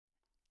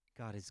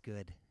God is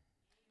good.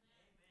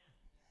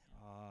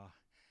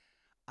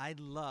 I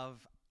love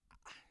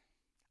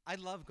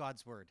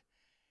God's word,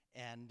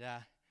 and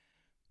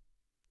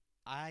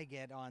I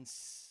get on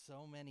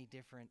so many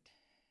different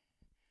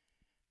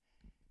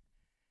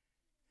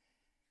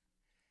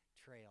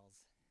trails.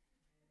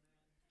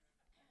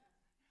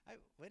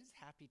 What is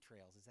Happy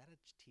Trails? Is that a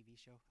TV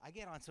show? I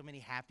get on so many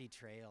happy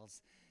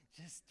trails.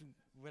 Just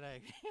what I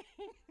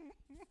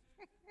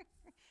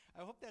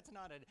I hope that's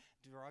not a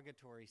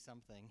derogatory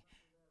something.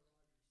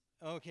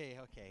 Okay.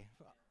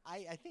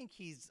 I think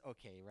he's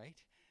okay, right?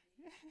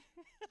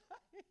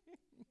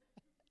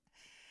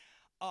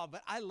 Oh,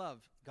 but I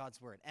love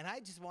God's word, and I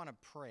just want to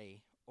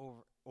pray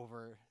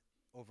over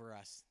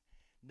us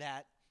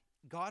that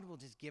God will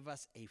just give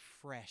us a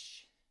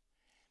fresh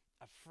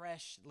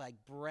like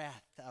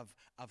breath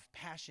of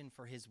passion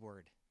for his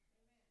word.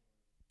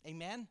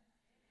 Amen.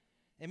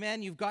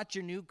 Amen. You've got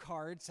your new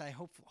cards.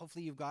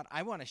 Hopefully you've got.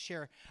 I want to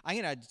share. I'm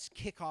going to just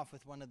kick off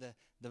with one of the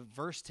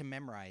verse to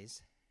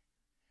memorize.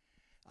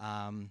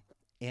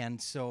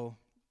 And so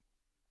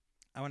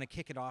I want to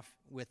kick it off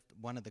with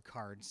one of the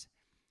cards.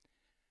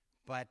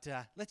 But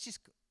let's just,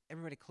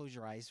 everybody close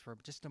your eyes for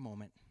just a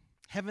moment.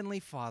 Heavenly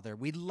Father,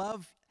 we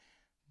love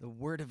the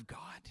Word of God.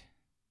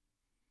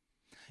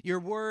 Your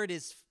Word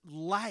is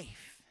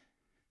life.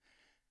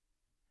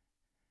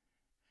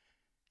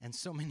 And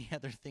so many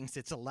other things.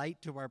 It's a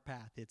light to our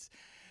path.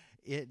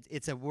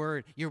 It's a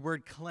word. Your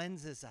Word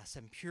cleanses us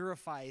and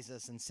purifies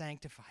us and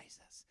sanctifies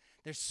us.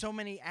 There's so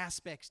many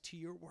aspects to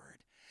your Word.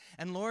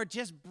 And Lord,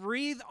 just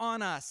breathe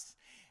on us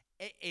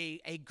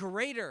a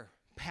greater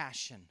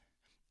passion,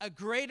 a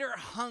greater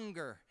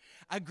hunger,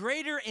 a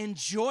greater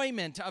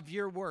enjoyment of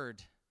your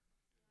word.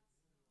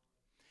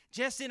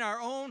 Just in our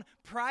own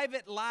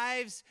private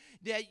lives,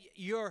 that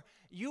you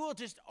will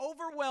just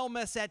overwhelm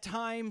us at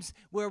times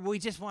where we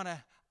just want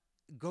to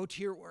go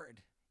to your word.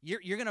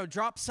 You're going to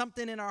drop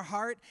something in our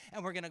heart,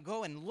 and we're going to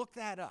go and look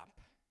that up.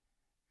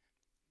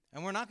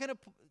 And we're not going to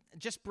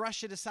just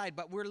brush it aside,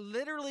 but we're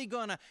literally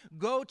going to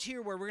go to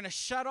your word. We're going to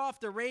shut off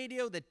the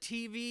radio, the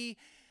TV,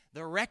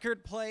 the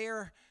record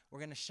player. We're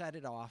going to shut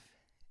it off,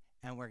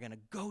 and we're going to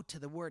go to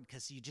the word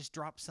because you just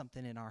dropped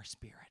something in our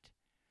spirit.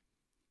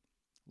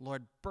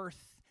 Lord,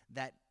 birth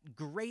that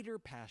greater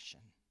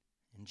passion.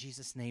 In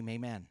Jesus' name,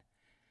 amen.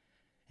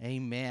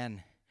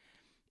 Amen.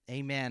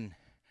 Amen.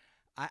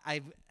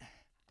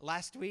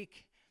 Last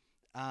week,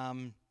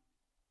 I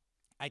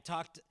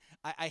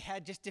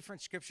had just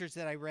different scriptures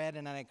that I read,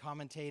 and then I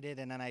commentated,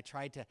 and then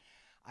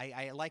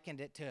I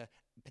likened it to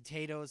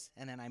potatoes,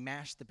 and then I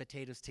mashed the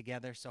potatoes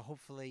together, so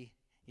hopefully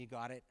you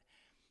got it.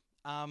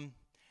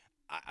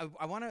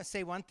 I want to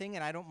say one thing,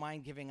 and I don't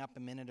mind giving up a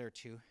minute or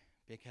two,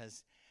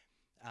 because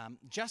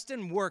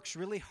Justin works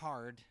really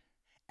hard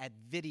at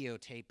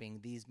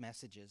videotaping these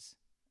messages,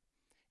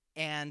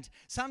 and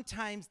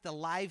sometimes the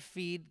live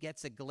feed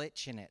gets a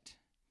glitch in it.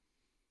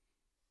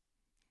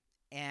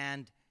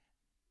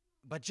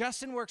 But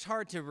Justin works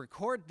hard to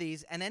record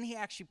these, and then he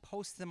actually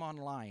posts them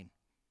online.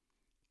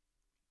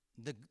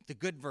 The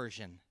good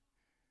version.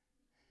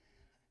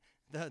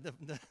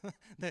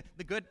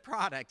 The good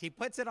product. He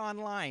puts it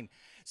online.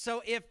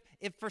 So if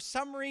for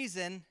some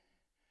reason,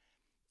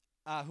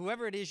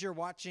 whoever it is you're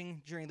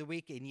watching during the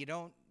week,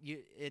 and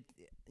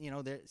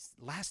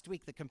last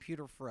week the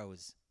computer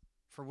froze.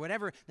 For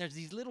whatever, there's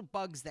these little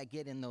bugs that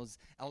get in those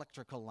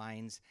electrical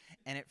lines,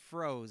 and it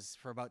froze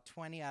for about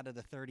 20 out of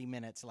the 30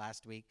 minutes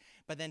last week.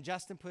 But then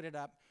Justin put it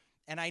up,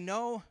 and I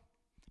know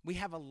we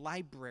have a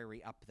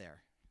library up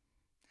there.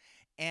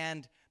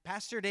 And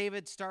Pastor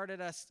David started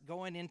us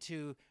going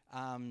into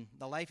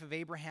the life of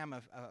Abraham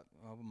a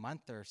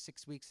month or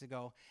 6 weeks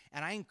ago,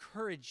 and I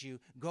encourage you,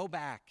 go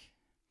back.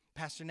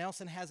 Pastor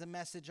Nelson has a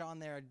message on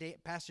there.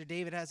 Pastor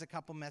David has a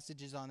couple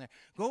messages on there.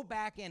 Go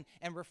back and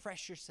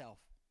refresh yourself.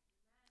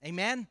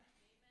 Amen?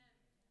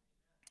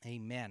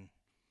 Amen.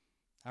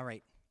 All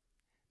right.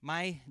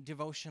 My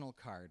devotional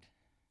card.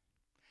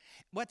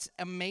 What's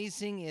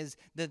amazing is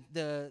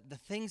the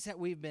things that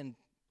we've been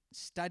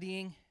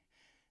studying.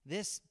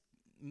 This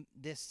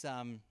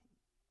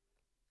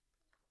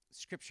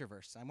scripture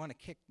verse. I want to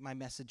kick my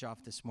message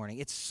off this morning.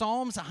 It's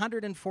Psalms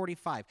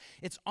 145.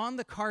 It's on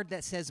the card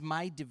that says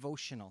my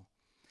devotional.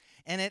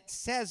 And it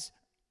says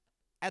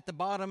at the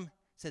bottom,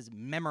 it says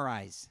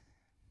memorize.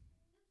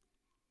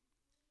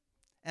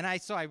 And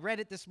I read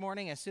it this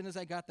morning as soon as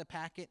I got the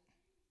packet.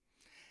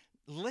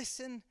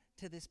 Listen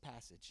to this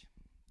passage.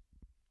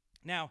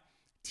 Now,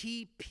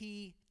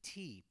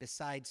 TPT,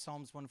 besides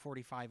Psalms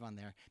 145 on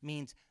there,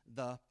 means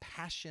the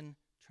Passion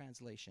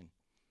Translation.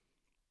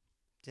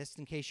 Just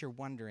in case you're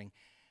wondering,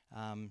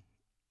 I'm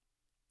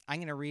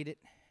going to read it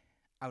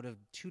out of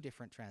two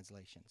different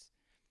translations.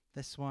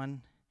 This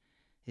one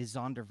is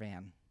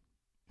Zondervan.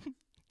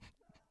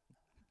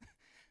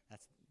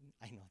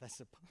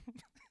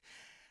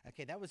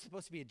 Okay, that was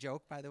supposed to be a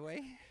joke, by the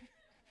way.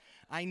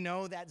 I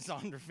know that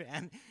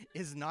Zondervan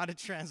is not a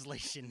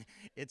translation.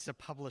 It's a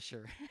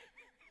publisher.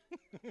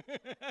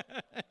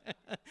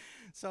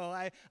 So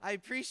I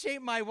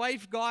appreciate my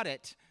wife got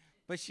it,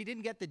 But she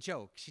didn't get the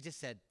joke. She just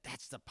said,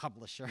 that's the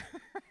publisher.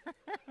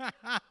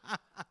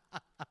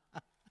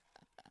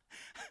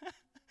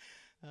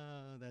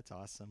 Oh, that's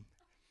awesome.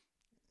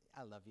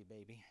 I love you,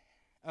 baby.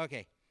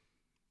 Okay.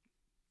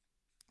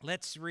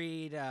 Let's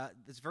read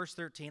this verse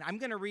 13. I'm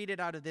going to read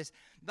it out of this.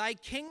 Thy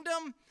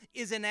kingdom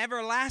is an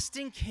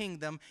everlasting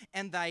kingdom,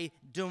 and thy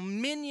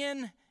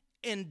dominion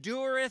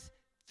endureth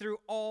through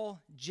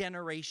all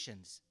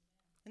generations.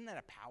 Isn't that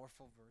a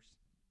powerful verse?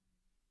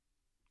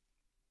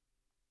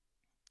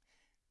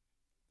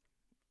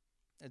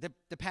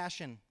 The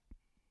Passion.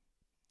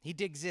 He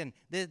digs in.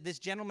 This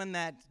gentleman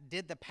that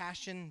did the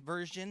Passion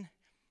version,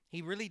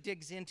 he really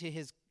digs into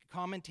his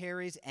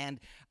commentaries and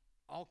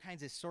all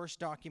kinds of source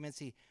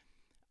documents.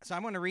 So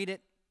I'm going to read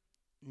it,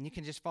 and you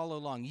can just follow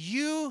along.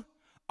 You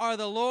are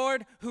the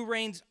Lord who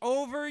reigns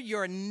over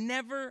your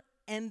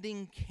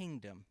never-ending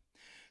kingdom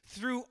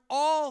through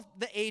all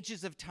the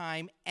ages of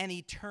time and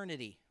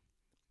eternity.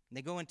 And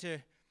they go into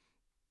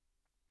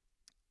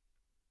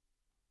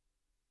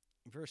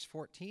verse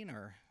 14,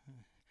 or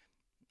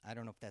I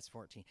don't know if that's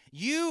 14.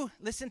 You,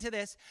 listen to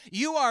this,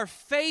 you are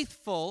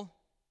faithful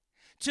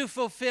to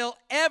fulfill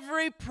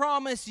every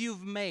promise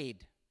you've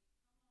made.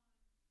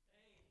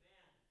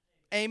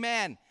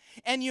 Amen.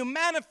 And you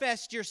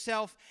manifest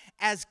yourself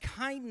as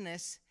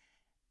kindness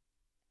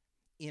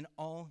in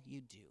all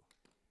you do.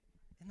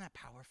 Isn't that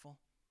powerful?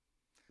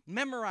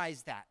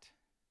 Memorize that.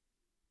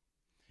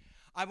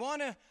 I'm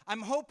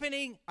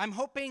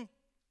hoping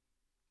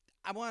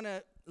I want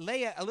to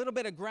lay a little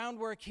bit of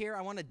groundwork here.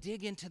 I want to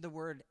dig into the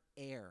word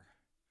heir.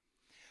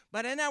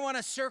 But then I want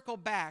to circle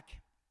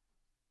back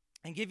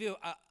and give you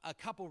a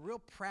couple real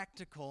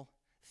practical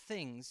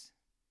things.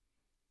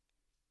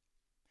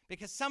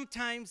 Because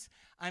sometimes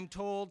I'm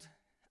told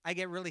I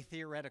get really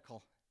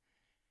theoretical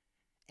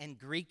and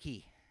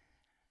Greeky.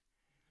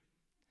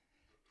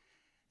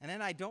 And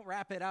then I don't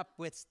wrap it up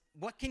with,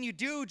 what can you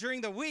do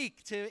during the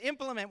week to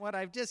implement what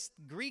I've just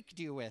Greeked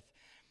you with?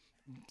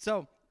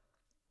 So,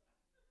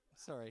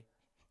 sorry.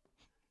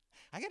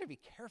 I got to be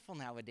careful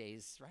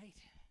nowadays, right?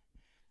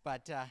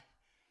 But,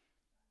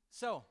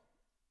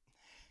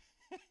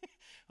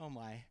 oh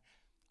my.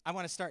 I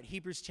want to start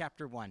Hebrews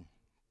chapter 1.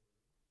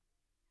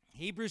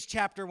 Hebrews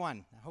chapter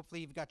 1. Hopefully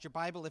you've got your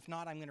Bible. If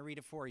not, I'm going to read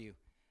it for you.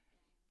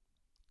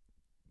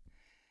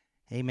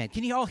 Amen.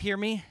 Can you all hear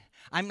me?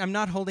 I'm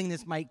not holding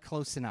this mic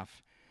close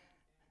enough.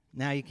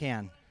 Now you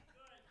can.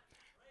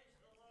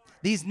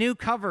 These new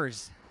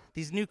covers,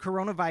 these new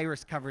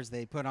coronavirus covers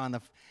they put on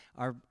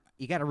are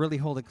you got to really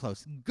hold it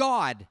close.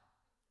 God,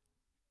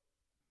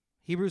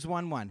 Hebrews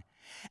 1:1.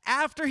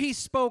 After he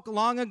spoke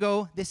long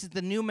ago, this is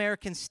the New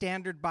American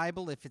Standard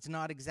Bible, if it's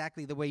not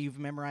exactly the way you've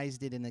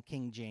memorized it in the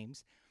King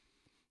James.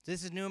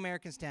 This is New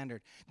American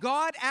Standard.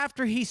 God,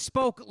 after he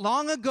spoke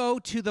long ago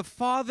to the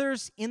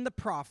fathers in the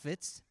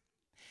prophets,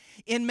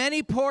 in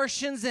many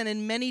portions and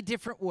in many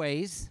different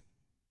ways,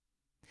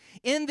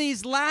 in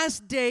these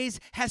last days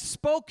has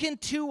spoken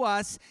to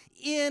us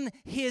in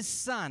his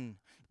Son,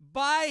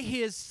 by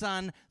his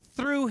Son,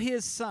 through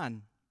his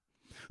Son,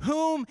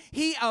 whom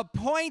he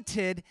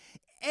appointed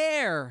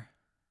heir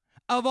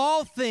of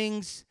all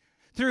things,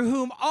 through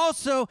whom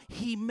also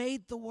he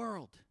made the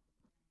world.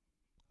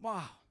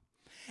 Wow.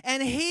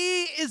 And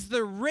he is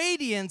the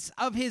radiance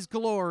of his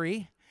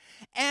glory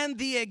and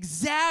the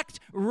exact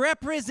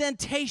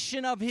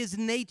representation of his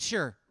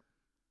nature.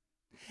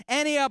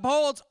 And he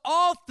upholds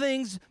all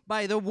things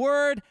by the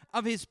word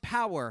of his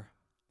power.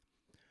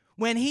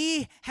 When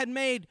he had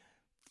made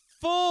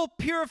full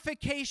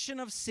purification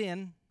of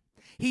sin,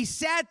 he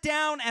sat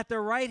down at the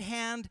right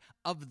hand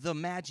of the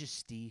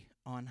Majesty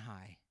on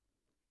high,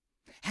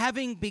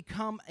 having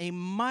become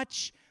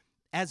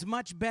as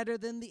much better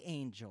than the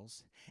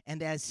angels,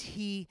 and as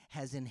he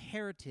has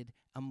inherited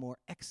a more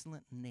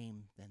excellent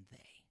name than they.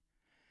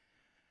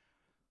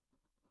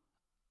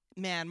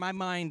 Man, my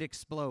mind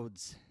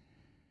explodes.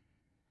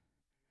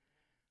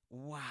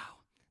 Wow.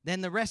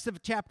 Then the rest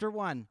of chapter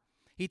 1,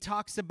 he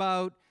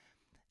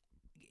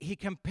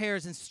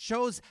compares and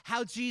shows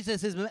how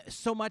Jesus is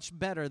so much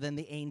better than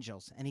the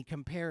angels. And he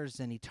compares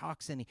and he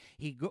talks and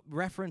he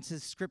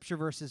references scripture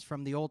verses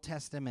from the Old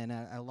Testament.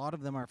 A lot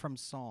of them are from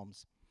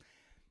Psalms.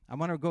 I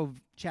want to go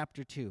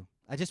chapter 2.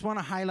 I just want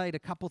to highlight a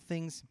couple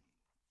things.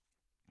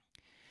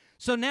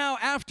 So now,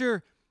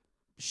 after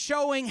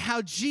showing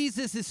how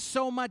Jesus is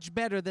so much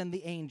better than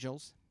the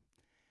angels,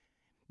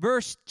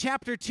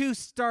 chapter 2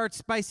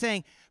 starts by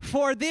saying,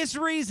 for this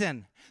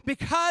reason,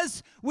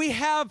 because we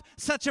have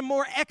such a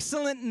more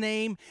excellent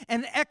name,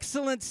 an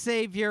excellent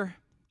Savior,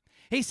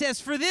 he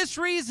says, for this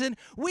reason,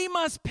 we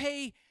must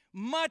pay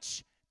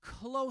much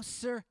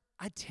closer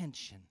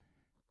attention.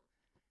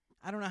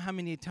 I don't know how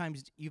many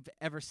times you've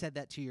ever said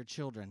that to your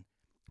children.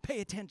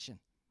 Pay attention.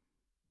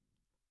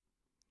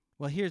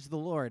 Well, here's the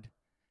Lord,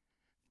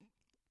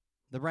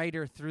 the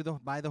writer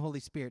by the Holy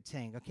Spirit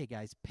saying, okay,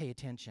 guys, pay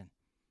attention.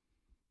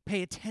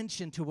 Pay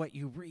attention to what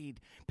you read.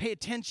 Pay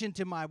attention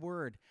to my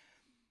word.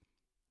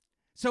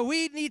 So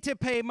we need to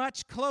pay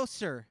much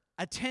closer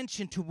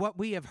attention to what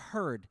we have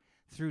heard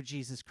through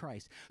Jesus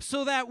Christ,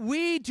 so that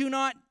we do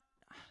not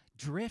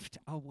drift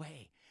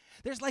away.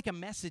 There's like a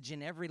message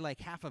in every like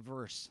half a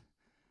verse.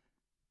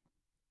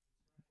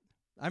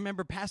 I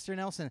remember Pastor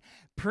Nelson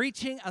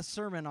preaching a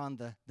sermon on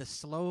the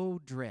slow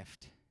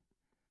drift.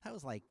 That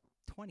was like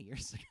 20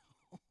 years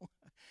ago.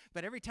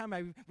 But every time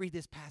I read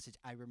this passage,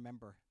 I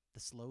remember the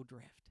slow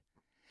drift.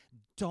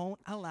 Don't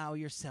allow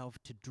yourself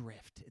to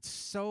drift. It's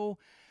so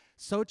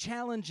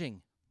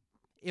challenging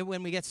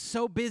when we get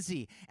so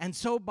busy and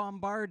so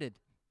bombarded.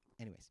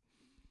 Anyways.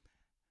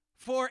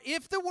 For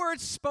if the word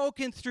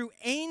spoken through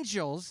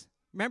angels,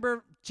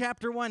 remember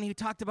chapter 1, he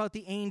talked about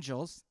the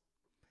angels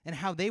and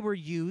how they were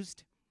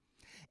used.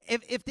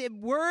 If the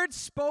word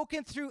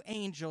spoken through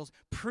angels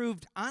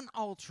proved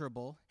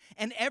unalterable,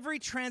 and every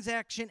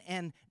transgression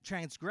and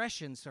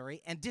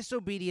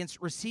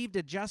disobedience received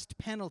a just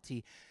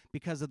penalty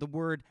because of the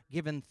word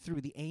given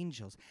through the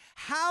angels,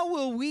 how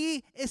will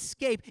we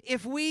escape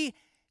if we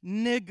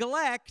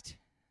neglect?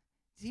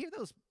 Hear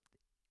those?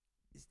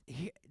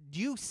 Do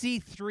you see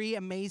 3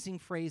 amazing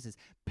phrases?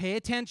 Pay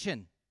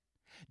attention.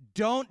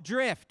 Don't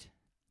drift.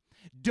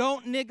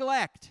 Don't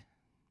neglect.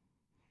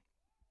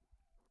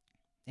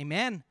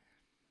 Amen.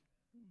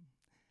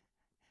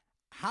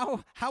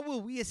 How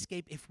will we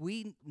escape if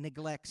we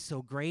neglect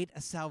so great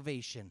a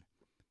salvation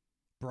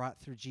brought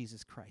through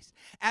Jesus Christ?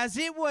 As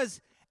it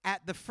was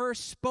at the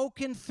first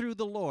spoken through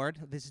the Lord,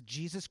 this is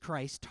Jesus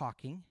Christ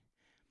talking,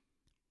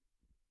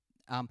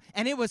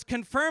 and it was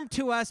confirmed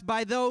to us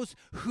by those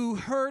who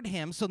heard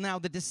him. So now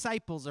the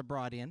disciples are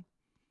brought in.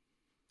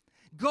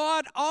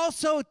 God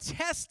also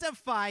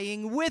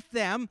testifying with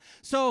them.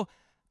 So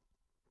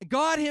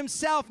God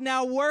himself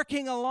now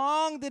working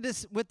along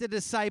with the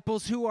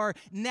disciples who are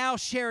now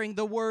sharing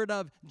the word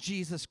of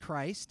Jesus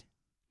Christ,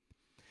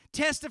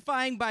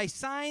 testifying by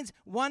signs,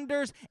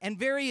 wonders, and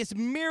various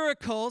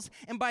miracles,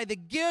 and by the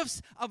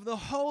gifts of the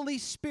Holy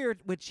Spirit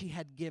which he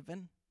had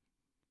given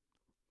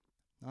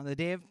on the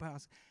day of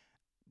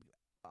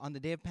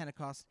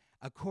Pentecost,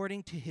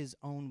 according to his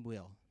own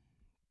will.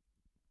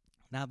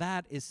 Now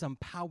that is some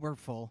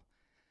powerful,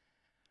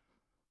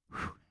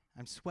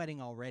 I'm sweating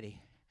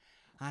already.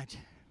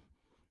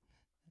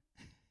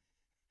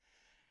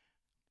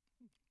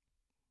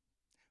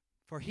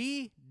 For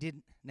he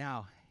did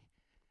not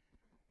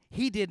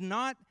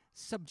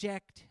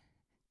subject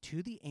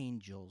to the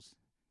angels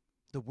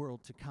the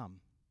world to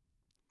come.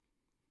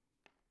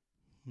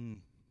 The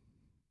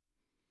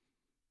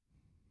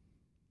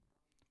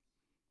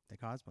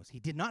cosmos. He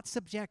did not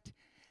subject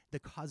the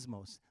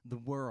cosmos, the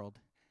world,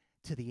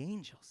 to the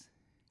angels.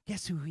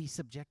 Guess who he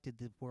subjected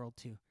the world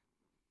to?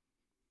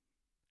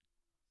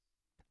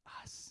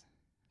 Us,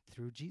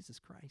 through Jesus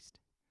Christ.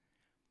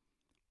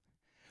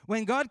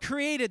 When God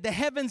created the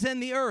heavens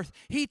and the earth,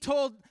 he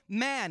told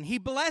man, he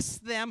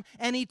blessed them,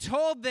 and he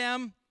told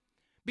them,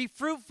 be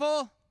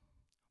fruitful,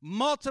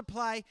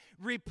 multiply,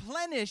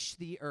 replenish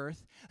the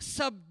earth,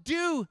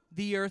 subdue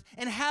the earth,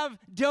 and have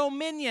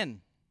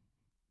dominion.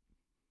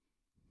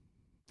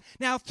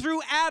 Now,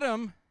 through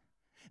Adam,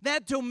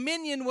 that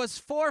dominion was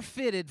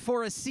forfeited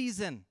for a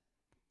season.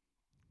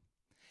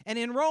 And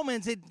in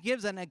Romans, it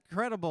gives an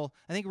incredible,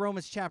 I think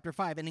Romans chapter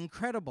 5, an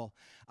incredible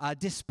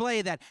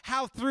display that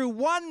how through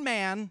one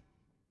man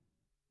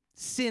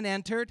sin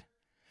entered,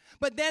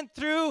 but then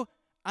through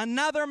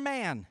another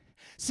man.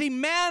 See,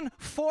 man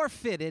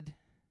forfeited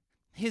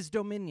his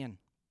dominion.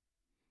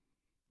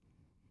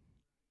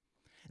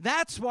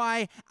 That's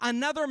why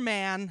another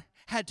man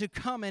had to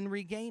come and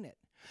regain it.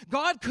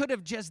 God could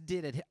have just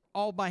did it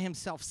all by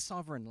himself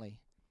sovereignly.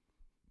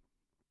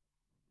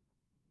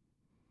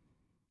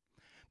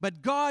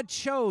 But God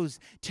chose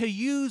to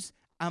use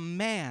a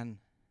man,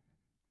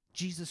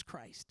 Jesus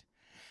Christ.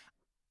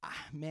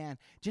 Man,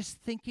 just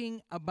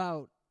thinking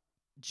about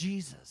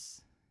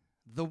Jesus,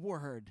 the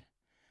Word,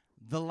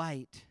 the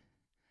light,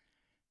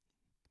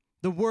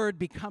 the Word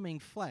becoming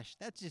flesh.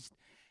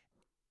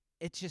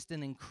 It's just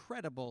an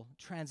incredible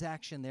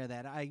transaction there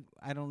that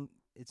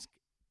it's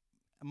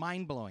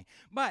mind-blowing.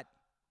 But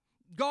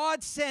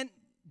God sent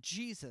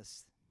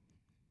Jesus,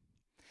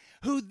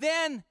 who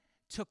then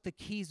took the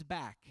keys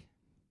back,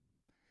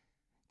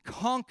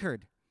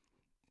 conquered.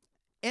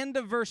 End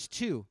of verse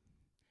 2.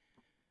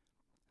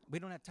 We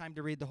don't have time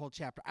to read the whole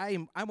chapter.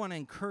 I want to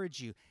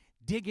encourage you,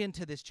 dig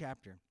into this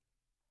chapter.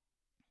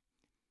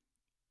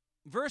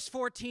 Verse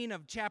 14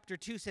 of chapter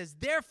 2 says,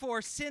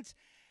 therefore,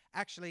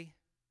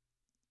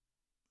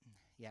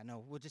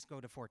 we'll just go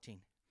to 14.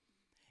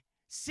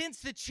 Since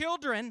the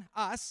children,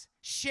 us,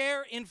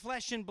 share in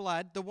flesh and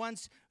blood, the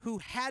ones who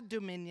had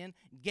dominion,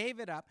 gave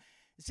it up,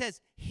 it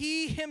says,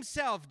 he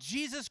himself,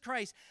 Jesus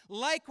Christ,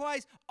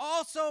 likewise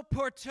also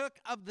partook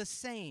of the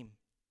same,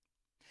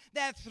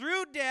 that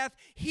through death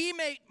he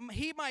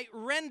might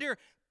render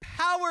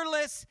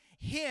powerless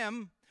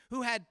him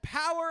who had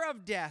power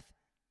of death,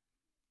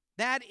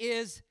 that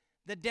is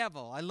the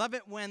devil. I love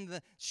it when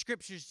the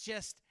scriptures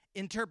just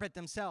interpret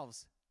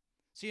themselves.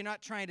 So you're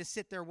not trying to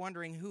sit there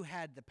wondering who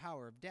had the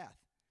power of death.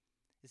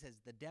 It says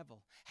the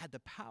devil had the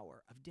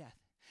power of death.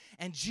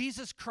 And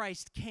Jesus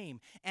Christ came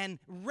and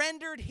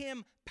rendered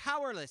him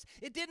powerless.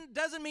 It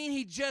doesn't mean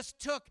he just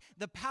took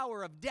the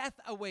power of death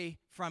away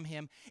from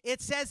him.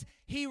 It says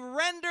he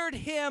rendered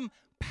him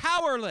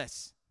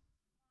powerless.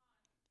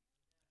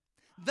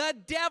 The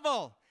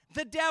devil,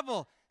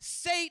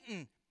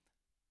 Satan,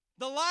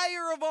 the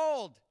liar of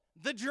old,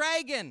 the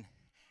dragon,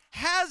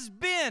 has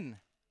been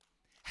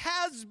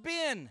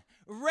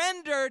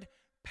rendered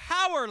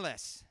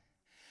powerless.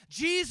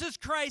 Jesus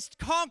Christ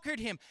conquered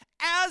him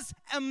as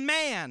a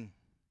man.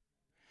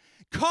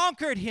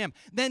 Conquered him.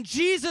 Then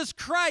Jesus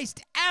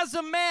Christ as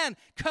a man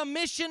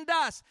commissioned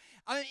us,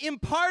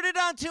 imparted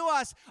unto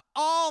us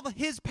all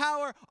his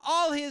power,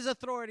 all his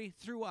authority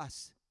through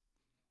us.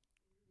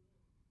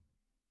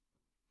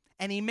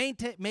 And he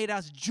made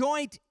us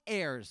joint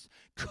heirs,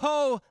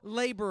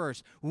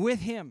 co-laborers with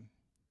him.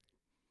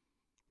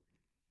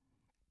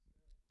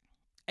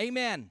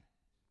 Amen.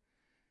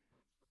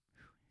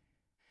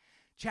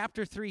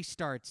 Chapter 3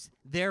 starts,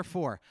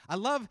 therefore. I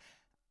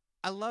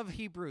love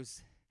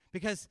Hebrews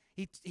because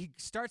he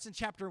starts in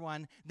chapter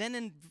 1. Then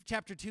in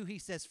chapter 2 he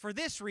says, for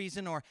this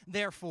reason, or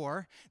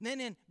therefore. And then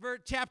in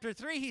chapter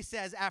 3 he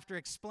says, after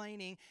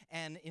explaining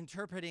and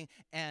interpreting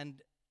and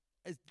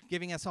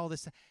giving us all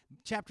this,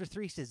 chapter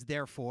 3 says,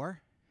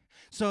 therefore.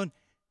 So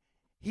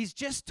he's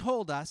just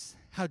told us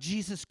how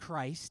Jesus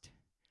Christ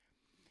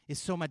is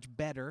so much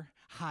better,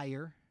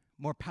 higher,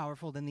 more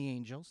powerful than the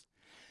angels.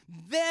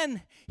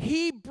 Then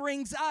he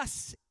brings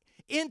us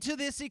into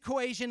this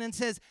equation and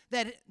says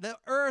that the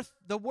earth,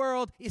 the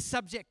world, is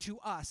subject to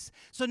us.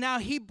 So now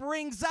he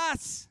brings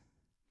us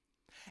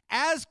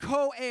as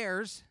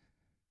co-heirs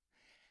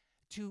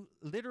to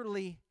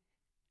literally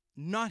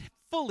not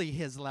fully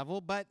his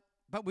level, but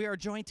we are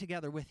joined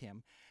together with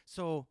him.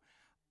 So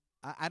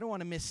I don't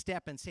want to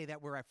misstep and say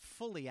that we're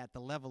fully at the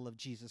level of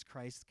Jesus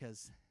Christ,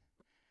 because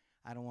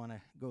I don't want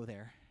to go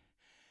there.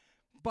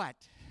 But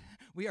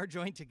we are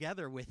joined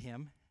together with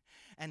him,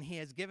 and he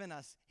has given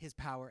us his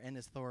power and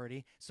his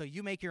authority. So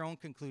you make your own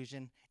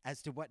conclusion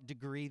as to what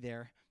degree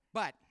there.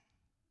 But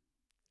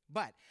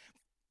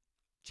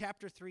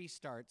chapter 3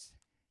 starts,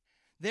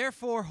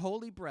 therefore,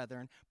 holy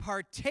brethren,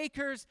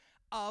 partakers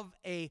of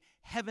a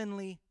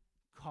heavenly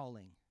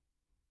calling.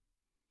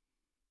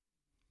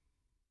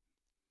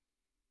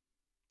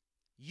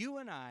 You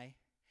and I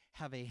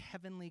have a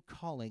heavenly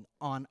calling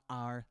on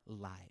our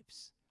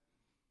lives.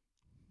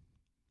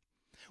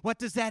 What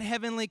does that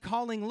heavenly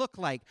calling look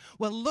like?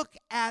 Well, look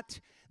at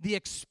the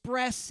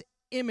express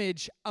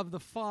image of the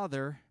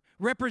Father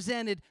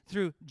represented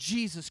through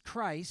Jesus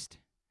Christ,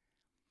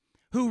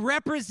 who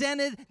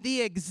represented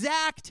the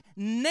exact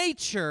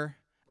nature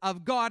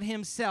of God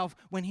himself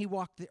when he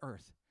walked the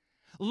earth.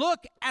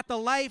 Look at the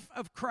life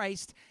of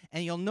Christ,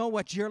 and you'll know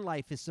what your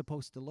life is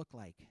supposed to look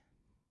like.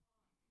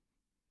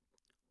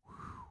 Whew.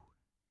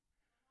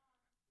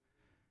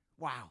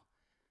 Wow.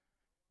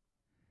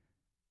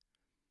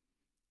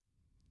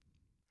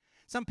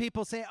 Some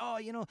people say, oh,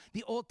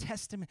 the Old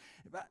Testament.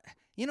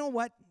 You know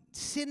what?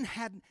 Sin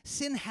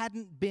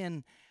hadn't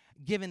been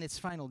given its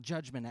final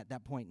judgment at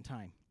that point in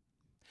time.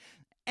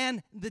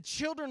 And the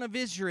children of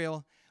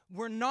Israel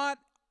were not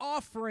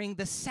offering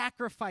the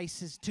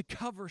sacrifices to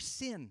cover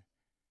sin.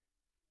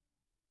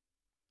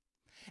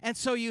 And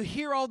so you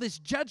hear all this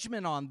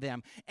judgment on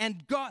them.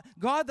 And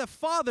God the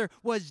Father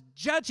was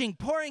judging,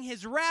 pouring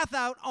his wrath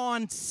out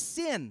on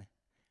sin.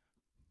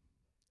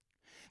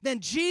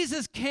 Then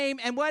Jesus came,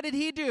 and what did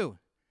he do?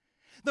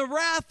 The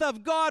wrath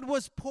of God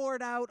was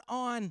poured out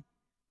on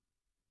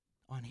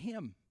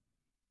him.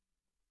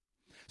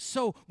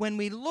 So when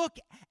we look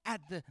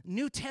at the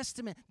New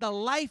Testament, the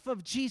life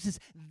of Jesus,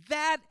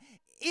 that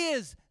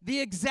is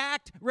the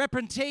exact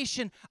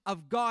representation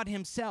of God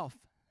himself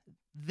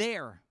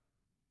there.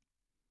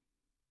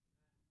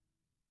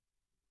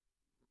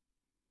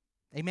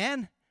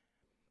 Amen?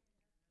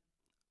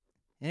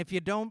 And if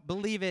you don't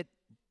believe it,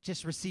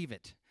 just receive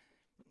it.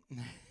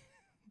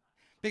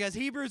 Because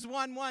Hebrews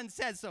 1:1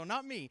 says so,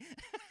 not me.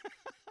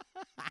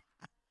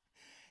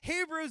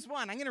 Hebrews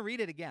 1, I'm going to read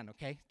it again,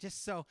 okay?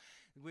 Just so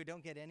we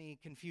don't get any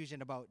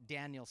confusion about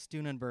Daniel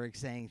Stunenberg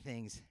saying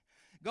things.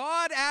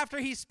 God, after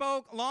he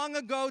spoke long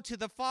ago to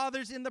the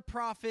fathers in the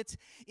prophets,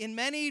 in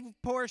many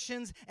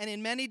portions and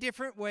in many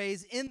different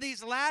ways, in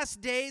these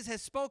last days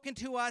has spoken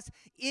to us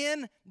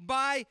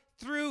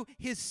through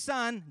his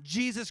Son,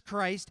 Jesus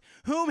Christ,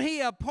 whom he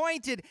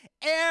appointed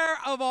heir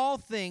of all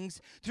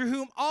things, through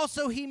whom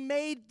also he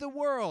made the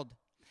world.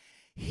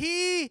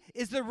 He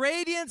is the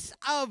radiance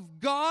of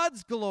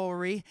God's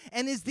glory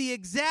and is the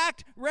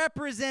exact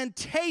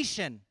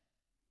representation.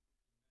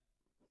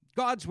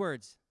 God's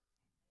words.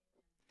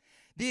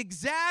 The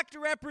exact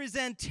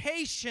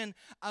representation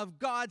of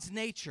God's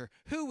nature.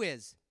 Who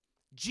is?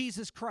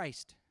 Jesus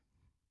Christ.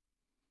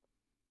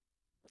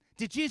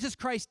 Did Jesus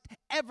Christ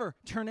ever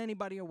turn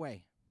anybody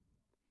away?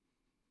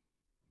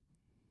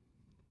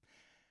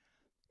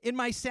 In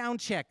my sound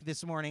check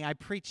this morning, I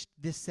preached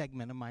this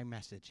segment of my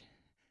message.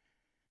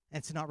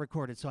 It's not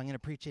recorded, so I'm going to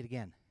preach it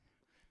again.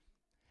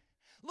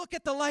 Look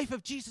at the life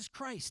of Jesus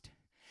Christ.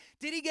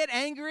 Did he get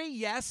angry?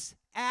 Yes.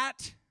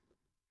 At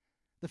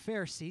the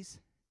Pharisees.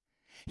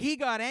 He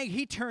got angry.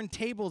 He turned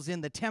tables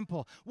in the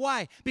temple.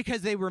 Why?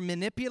 Because they were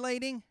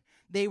manipulating.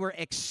 They were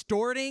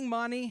extorting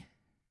money.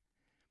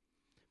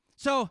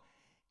 So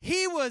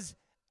he was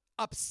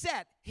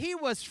upset. He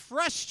was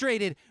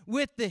frustrated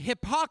with the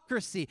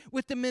hypocrisy,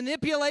 with the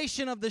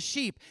manipulation of the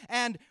sheep,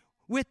 and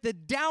with the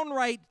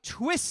downright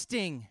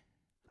twisting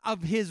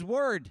of his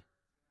word.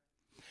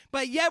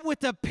 But yet with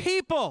the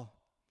people,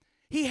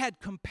 he had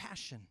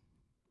compassion.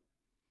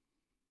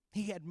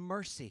 He had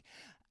mercy.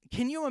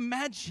 Can you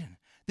imagine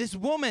this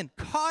woman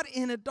caught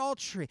in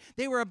adultery?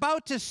 They were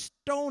about to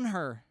stone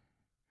her,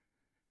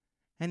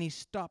 and he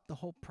stopped the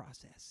whole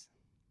process.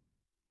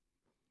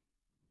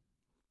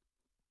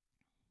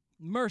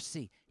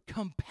 Mercy,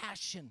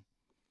 compassion,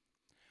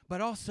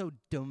 but also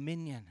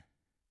dominion.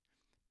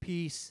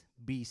 Peace,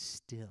 be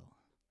still.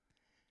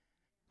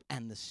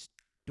 And the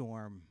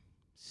storm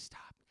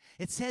stopped.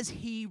 It says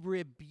he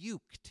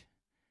rebuked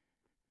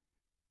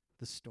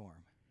the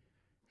storm.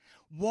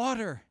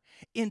 Water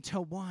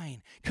into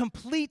wine.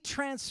 Complete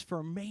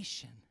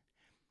transformation.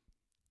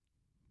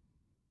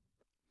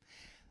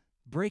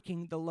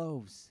 Breaking the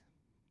loaves,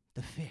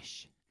 the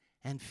fish,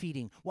 and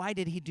feeding. Why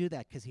did he do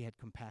that? Because he had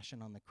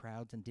compassion on the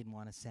crowds and didn't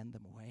want to send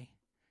them away.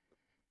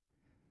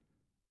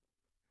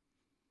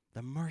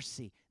 The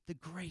mercy, the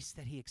grace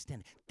that he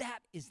extended. That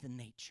is the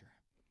nature.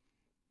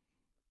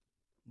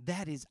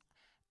 That is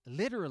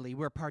literally,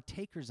 we're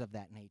partakers of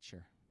that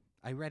nature.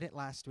 I read it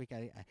last week.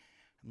 I'm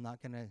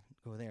not going to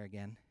go there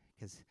again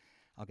because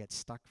I'll get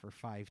stuck for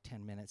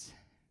 5-10 minutes.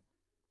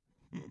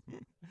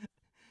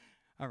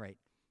 All right.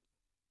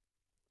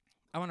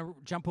 I want to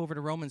jump over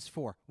to Romans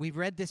 4. We've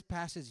read this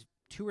passage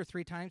 2 or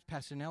 3 times.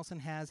 Pastor Nelson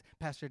has.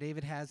 Pastor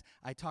David has.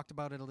 I talked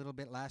about it a little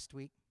bit last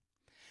week.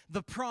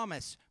 The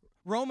promise.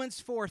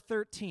 Romans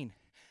 4:13.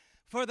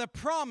 For the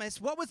promise,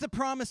 what was the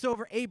promise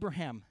over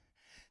Abraham?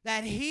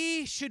 That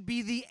he should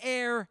be the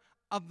heir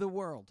of the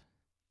world.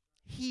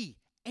 He,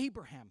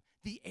 Abraham,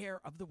 the heir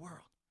of the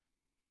world.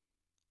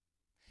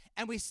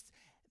 And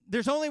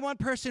there's only one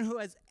person who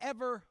has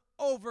ever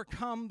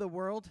overcome the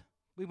world.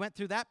 We went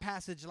through that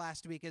passage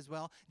last week as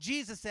well.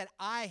 Jesus said,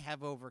 I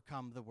have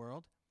overcome the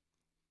world.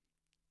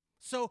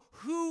 So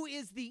who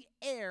is the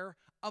heir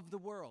of the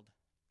world?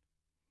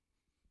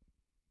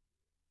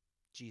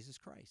 Jesus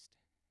Christ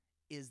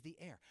is the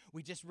heir.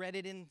 We just read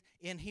it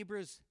in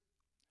Hebrews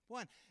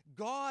 1.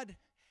 God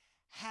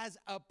has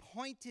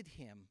appointed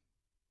him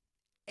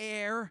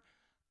heir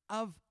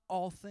of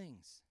all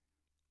things.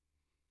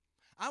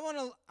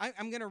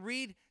 I'm going to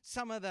read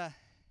some of the,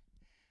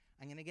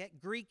 I'm going to get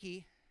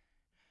Greeky.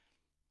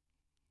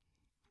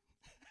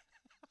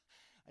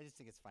 I just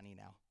think it's funny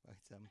now.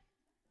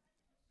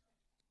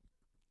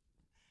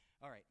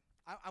 All right.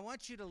 I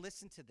want you to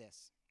listen to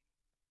this.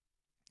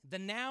 The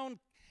noun,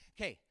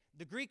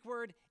 the Greek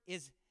word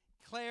is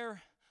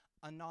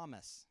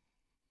kleronomos.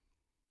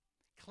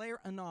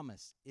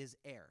 Kleronomos is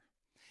heir.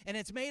 And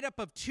it's made up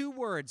of 2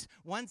 words.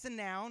 One's a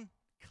noun,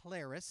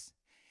 kleros,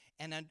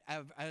 and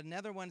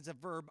another one's a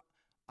verb,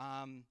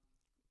 omos.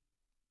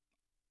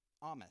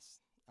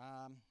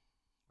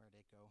 Where'd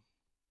it go?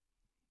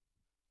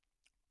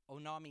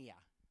 Onomia.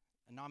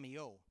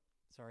 Onomio.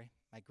 Sorry,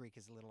 my Greek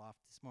is a little off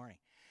this morning.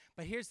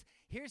 But here's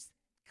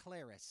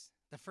kleros,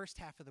 the first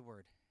half of the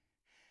word.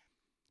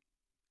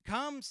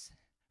 Comes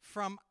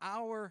from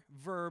our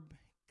verb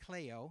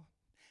kleo,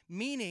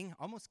 meaning,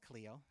 almost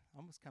Cleo,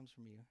 almost comes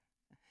from you,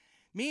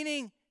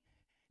 meaning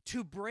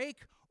to break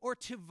or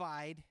to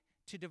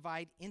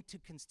divide into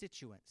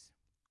constituents.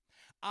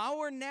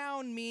 Our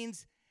noun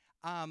means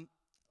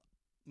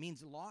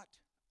lot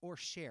or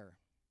share.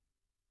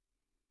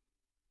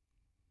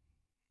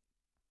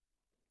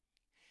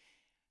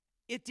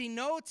 It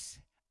denotes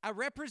a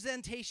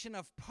representation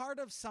of part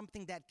of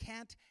something that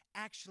can't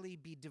actually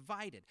be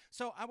divided.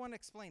 So I want to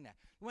explain that.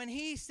 When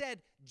he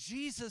said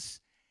Jesus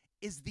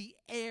is the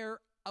heir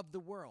of the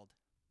world,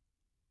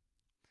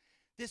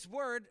 this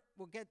word,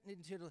 we'll get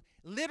into it,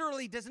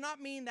 literally does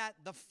not mean that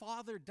the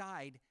Father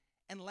died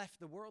and left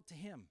the world to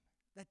him.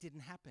 That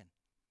didn't happen.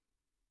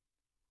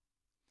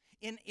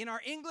 In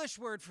our English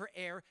word for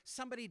heir,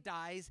 somebody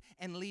dies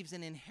and leaves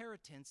an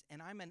inheritance,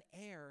 and I'm an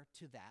heir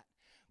to that.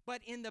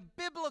 But in the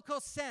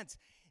biblical sense,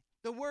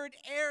 the word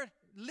heir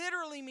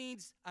literally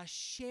means a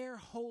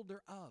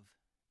shareholder of.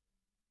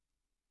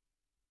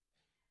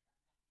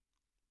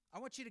 I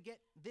want you to get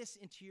this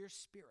into your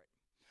spirit,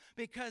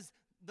 because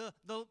the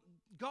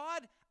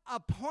God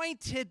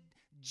appointed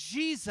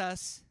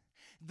Jesus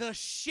the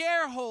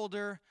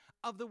shareholder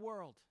of the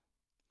world,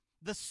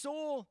 the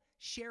sole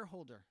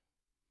shareholder.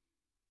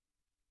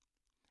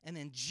 And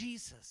then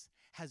Jesus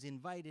has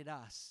invited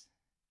us.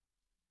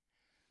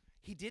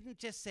 He didn't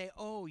just say,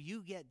 oh,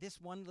 you get this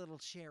one little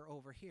share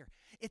over here.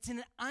 It's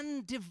an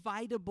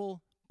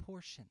undividable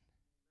portion.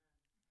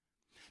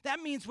 That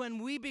means when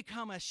we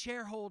become a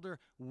shareholder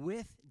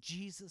with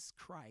Jesus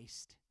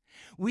Christ,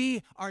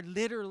 we are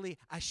literally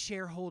a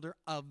shareholder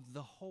of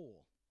the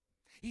whole.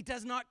 He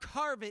does not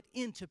carve it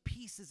into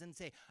pieces and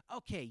say,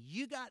 okay,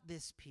 you got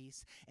this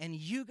piece, and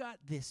you got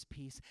this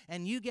piece,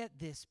 and you get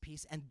this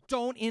piece, and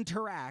don't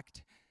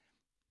interact.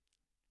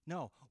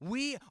 No,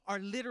 we are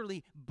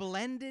literally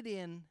blended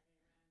in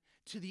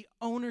to the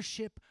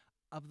ownership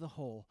of the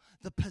whole,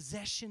 the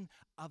possession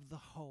of the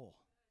whole.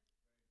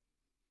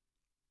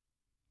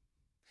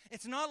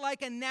 It's not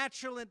like a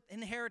natural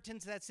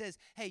inheritance that says,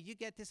 hey, you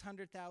get this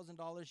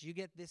 $100,000, you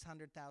get this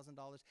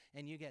 $100,000,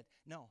 and you get,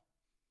 no.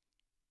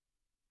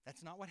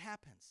 That's not what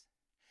happens.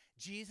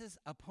 Jesus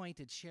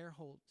appointed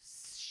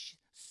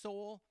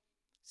sole,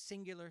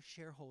 singular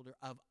shareholder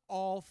of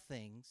all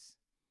things,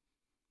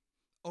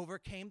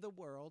 overcame the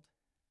world,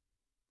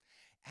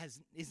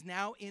 is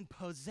now in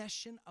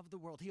possession of the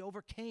world. He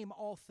overcame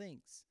all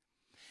things.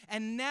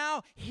 And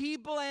now he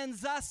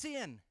blends us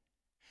in.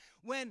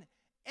 When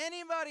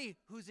anybody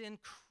who's in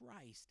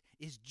Christ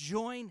is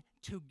joined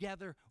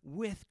together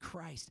with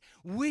Christ,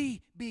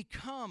 we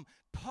become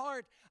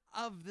part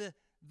of the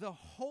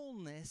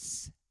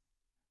wholeness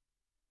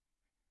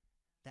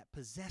that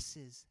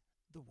possesses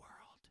the world.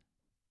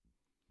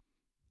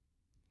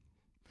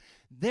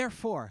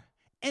 Therefore,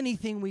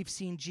 anything we've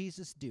seen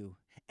Jesus do,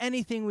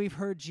 anything we've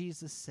heard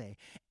Jesus say,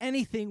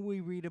 anything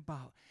we read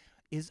about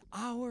is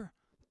our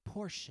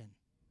portion.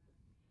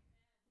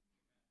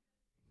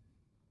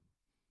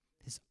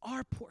 Is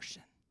our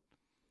portion.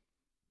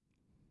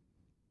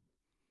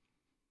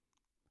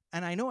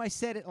 And I know I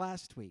said it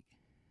last week,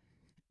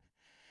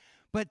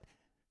 but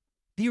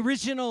the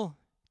original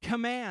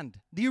command,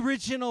 the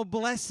original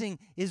blessing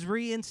is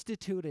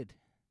reinstituted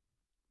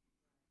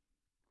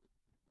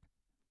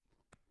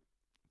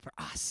for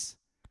us.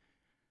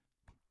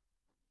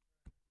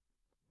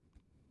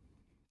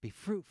 Be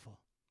fruitful,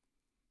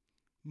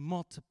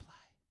 multiply,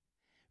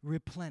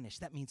 replenish.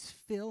 That means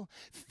fill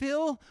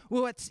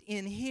what's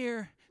in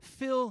here,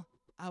 fill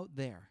out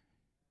there.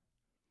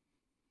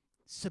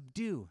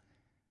 Subdue.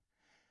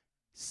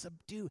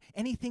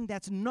 Anything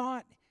that's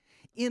not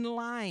in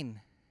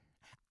line,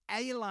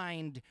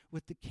 aligned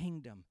with the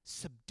kingdom,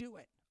 subdue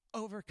it,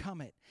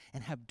 overcome it,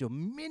 and have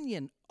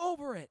dominion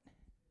over it.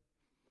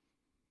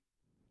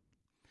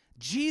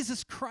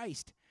 Jesus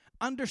Christ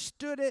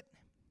understood it,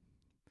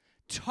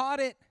 taught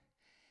it,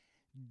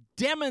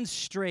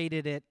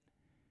 demonstrated it,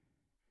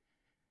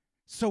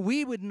 so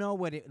we would know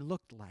what it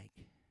looked like.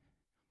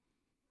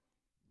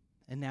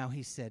 And now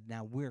he said,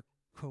 now we're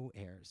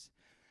co-heirs.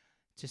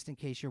 Just in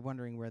case you're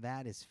wondering where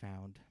that is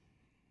found,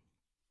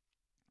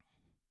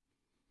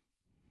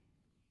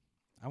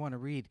 I want to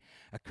read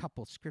a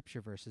couple scripture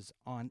verses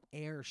on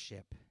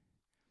heirship.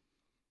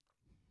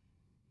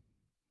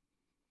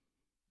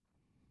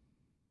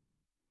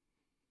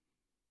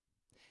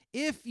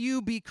 If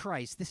you be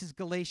Christ, this is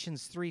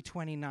Galatians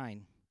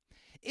 3:29.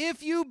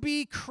 If you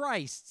be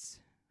Christ's,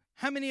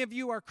 how many of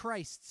you are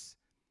Christ's?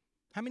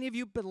 How many of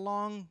you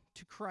belong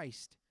to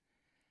Christ?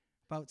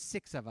 About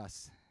 6 of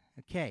us.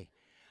 Okay.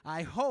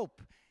 I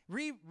hope,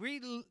 dig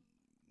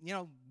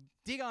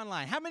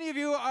online. How many of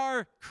you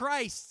are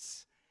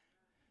Christ's?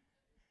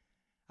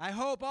 I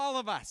hope all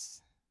of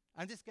us.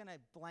 I'm just going to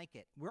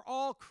blanket. We're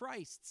all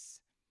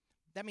Christ's.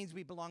 That means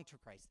we belong to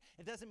Christ.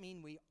 It doesn't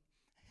mean we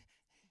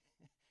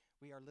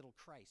are little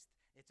Christ.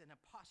 It's an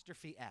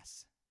apostrophe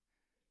S.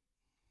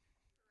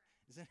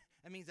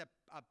 That means a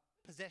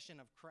possession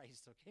of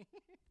Christ, okay?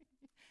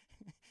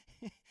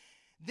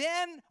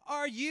 Then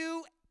are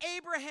you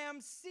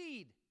Abraham's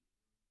seed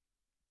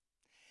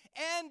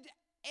and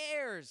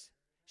heirs,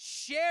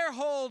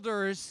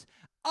 shareholders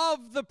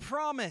of the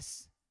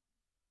promise.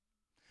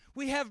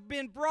 We have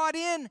been brought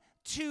in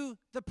to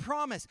the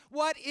promise.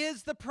 What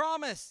is the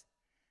promise?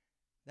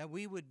 That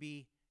we would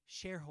be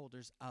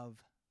shareholders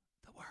of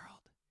the world.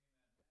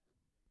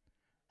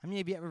 How many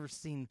of you have ever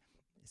seen,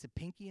 is it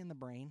Pinky in the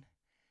Brain?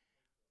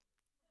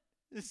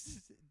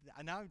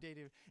 Now I'm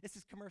dating. It's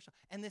this commercial.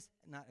 And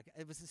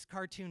it was this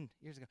cartoon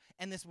years ago.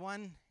 And this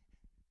one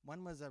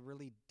was a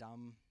really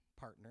dumb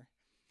partner.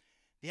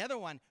 The other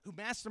one, who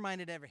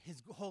masterminded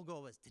his whole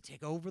goal was to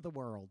take over the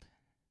world.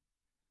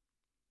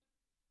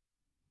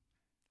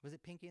 Was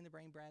it Pinky in the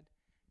Brain, Brad?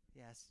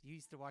 Yes, you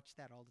used to watch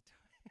that all the time.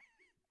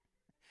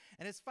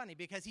 And it's funny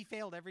because he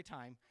failed every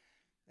time.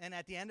 And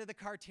at the end of the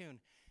cartoon,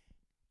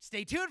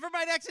 stay tuned for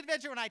my next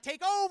adventure when I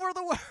take over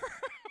the world.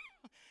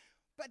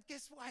 But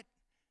guess what?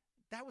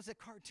 That was a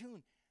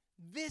cartoon.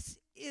 This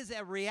is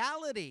a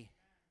reality.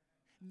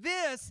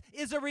 This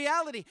is a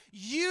reality.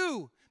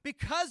 You,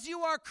 because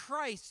you are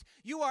Christ,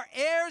 you are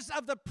heirs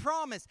of the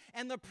promise.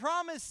 And the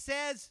promise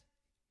says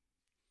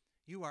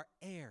you are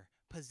heir,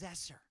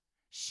 possessor,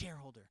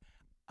 shareholder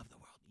of the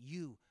world.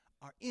 You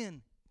are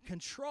in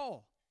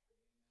control.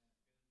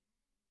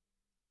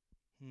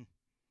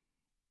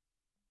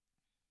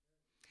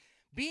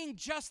 Being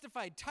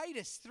justified,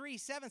 Titus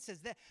 3:7 says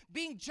that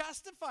being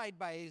justified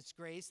by his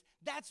grace,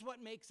 that's what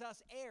makes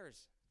us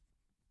heirs,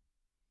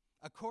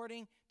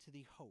 according to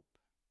the hope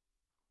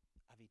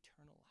of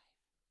eternal life.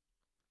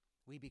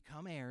 We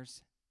become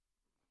heirs,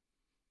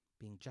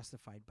 being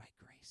justified by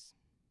grace.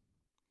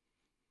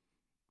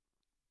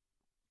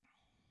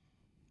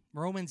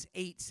 Romans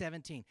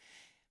 8:17.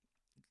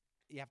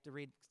 You have to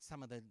read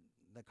some of the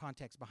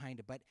context behind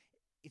it, but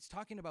it's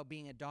talking about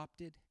being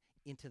adopted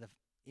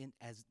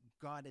as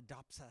God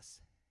adopts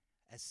us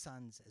as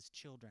sons, as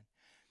children.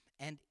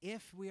 And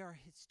if we are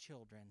his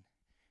children,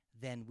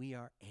 then we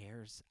are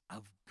heirs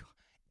of God.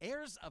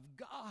 Heirs of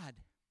God.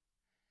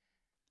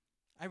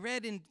 I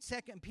read in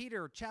 2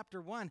 Peter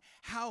chapter 1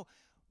 how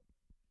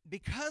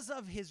because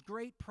of his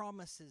great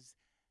promises,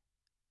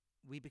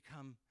 we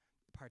become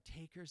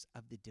partakers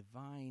of the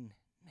divine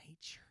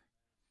nature.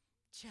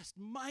 Just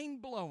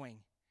mind-blowing.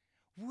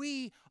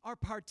 We are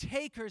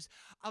partakers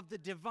of the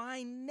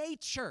divine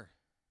nature.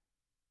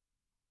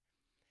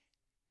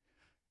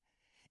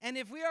 And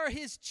if we are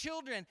his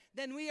children,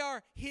 then we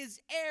are his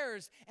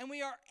heirs, and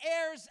we are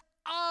heirs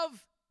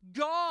of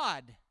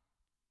God.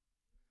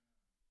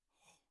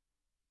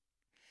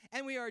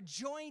 And we are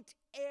joint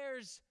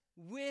heirs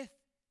with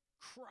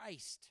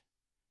Christ.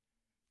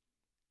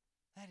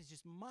 That is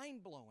just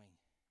mind-blowing.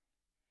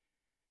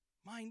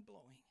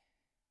 Mind-blowing.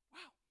 Wow.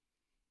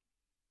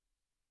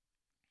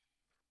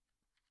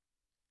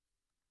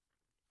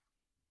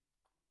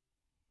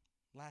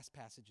 Last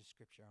passage of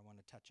Scripture I want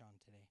to touch on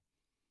today.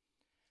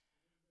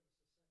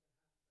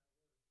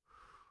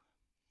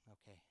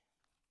 Okay.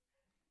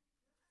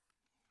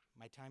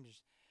 My time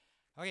just...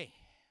 Okay,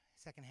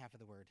 second half of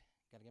the word.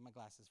 Got to get my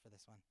glasses for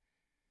this one.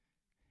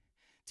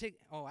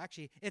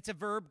 Actually, it's a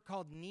verb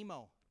called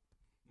Nemo.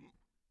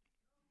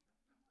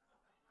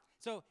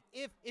 So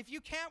if you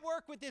can't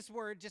work with this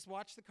word, just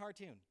watch the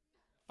cartoon.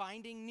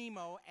 Finding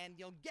Nemo, and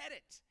you'll get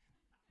it.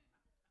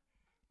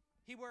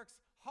 He works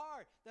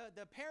hard.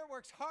 The parent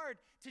works hard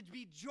to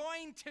be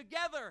joined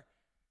together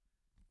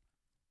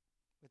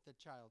with the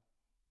child.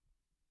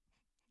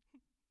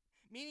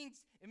 It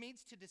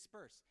means to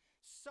disperse.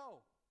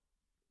 So,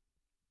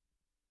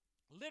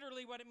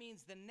 literally what it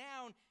means, the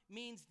noun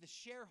means the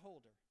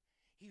shareholder.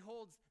 He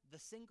holds the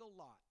single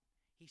lot.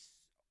 He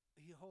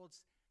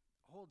holds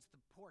the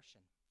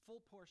portion,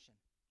 full portion.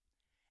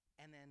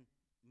 And then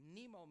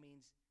Nemo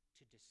means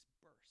to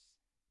disperse.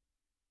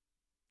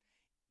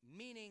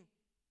 Meaning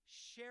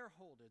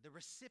shareholder, the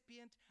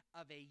recipient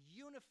of a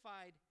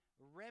unified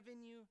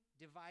revenue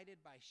divided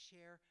by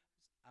share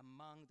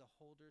among the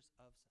holders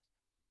of.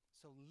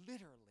 So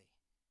literally,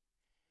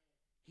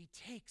 he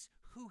takes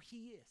who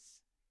he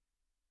is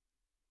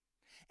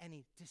and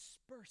he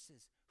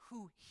disperses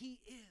who he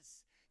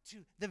is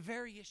to the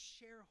various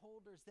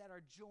shareholders that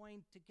are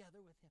joined together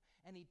with him.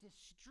 And he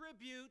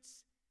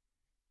distributes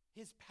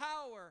his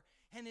power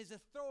and his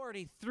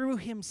authority through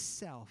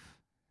himself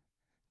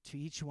to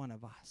each one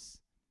of us.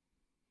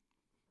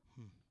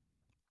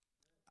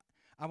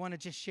 I want to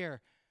just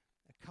share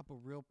a couple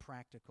real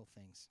practical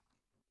things.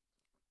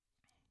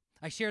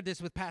 I shared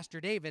this with Pastor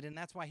David, and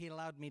that's why he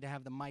allowed me to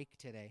have the mic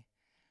today.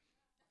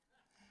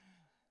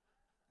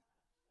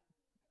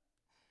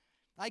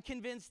 I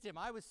convinced him.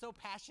 I was so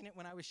passionate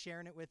when I was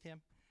sharing it with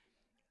him.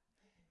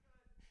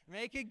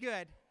 Make it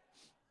good.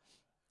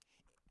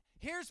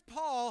 Here's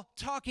Paul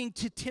talking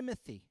to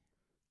Timothy.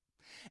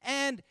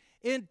 And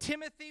in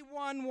Timothy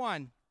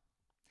 1:1,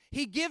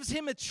 he gives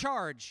him a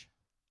charge.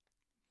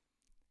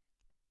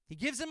 He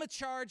gives him a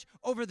charge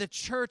over the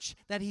church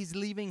that he's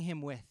leaving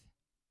him with.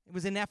 It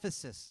was in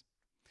Ephesus.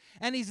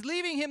 And he's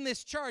leaving him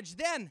this charge.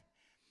 Then,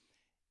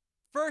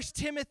 1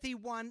 Timothy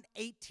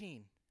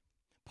 1:18,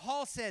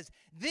 Paul says,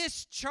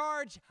 "This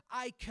charge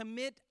I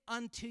commit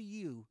unto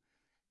you,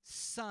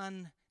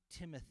 son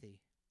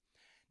Timothy."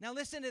 Now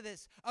listen to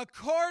this.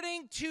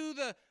 According to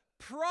the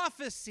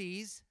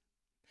prophecies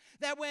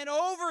that went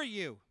over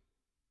you.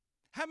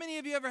 How many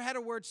of you ever had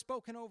a word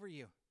spoken over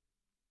you?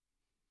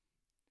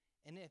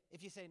 And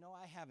if you say, no,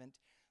 I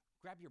haven't,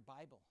 grab your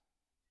Bible.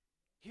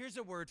 Here's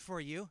a word for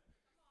you.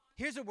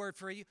 Here's a word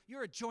for you.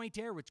 You're a joint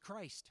heir with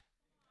Christ.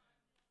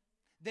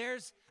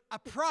 There's a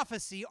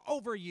prophecy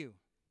over you.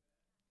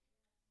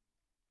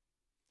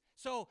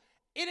 So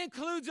it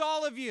includes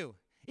all of you.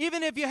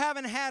 Even if you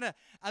haven't had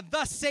a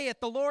thus saith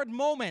the Lord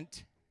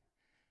moment,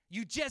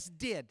 you just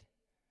did.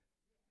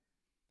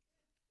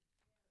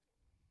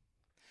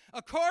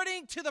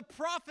 According to the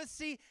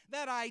prophecy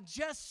that I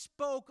just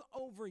spoke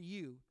over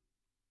you.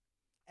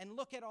 And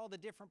look at all the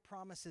different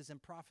promises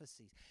and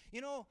prophecies.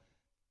 You know,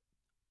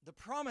 the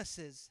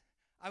promises,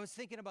 I was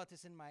thinking about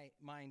this in my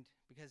mind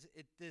because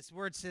this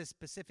word says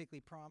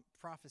specifically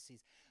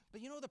prophecies.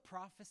 But you know the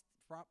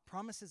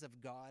promises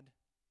of God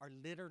are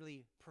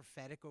literally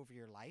prophetic over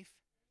your life.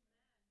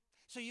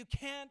 So you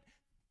can't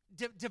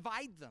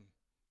divide them.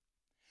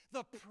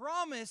 The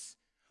promise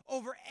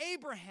over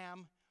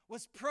Abraham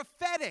was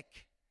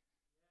prophetic.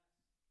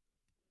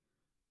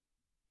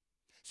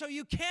 So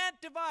you can't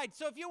divide.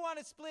 So if you want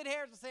to split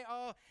hairs and say,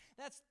 oh,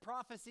 that's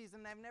prophecies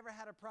and I've never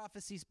had a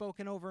prophecy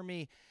spoken over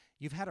me,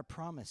 you've had a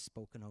promise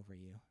spoken over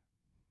you.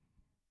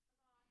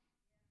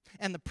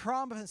 And the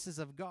promises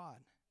of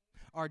God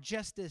are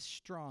just as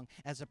strong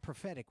as a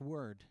prophetic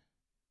word.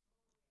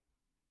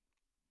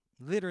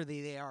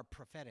 Literally, they are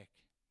prophetic.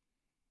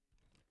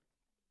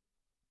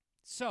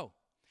 So,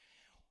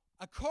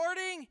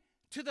 according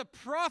to the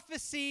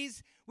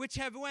prophecies which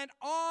have went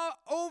all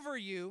over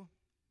you.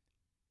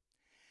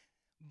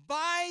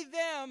 By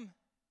them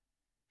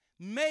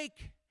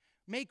make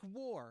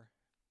war.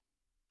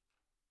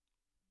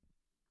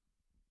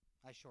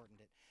 I shortened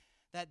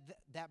it.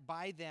 That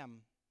by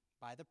them,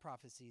 by the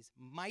prophecies,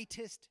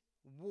 mightest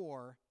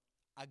war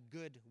a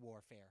good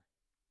warfare.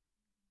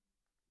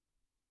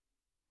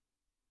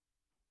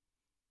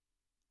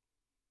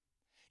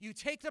 You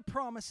take the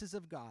promises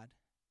of God,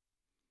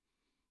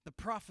 the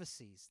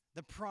prophecies,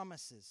 the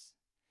promises,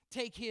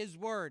 take His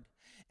word,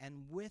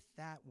 and with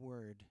that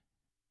word,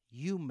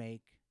 you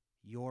make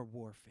your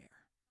warfare.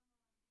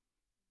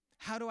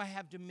 How do I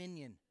have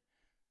dominion?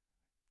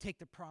 Take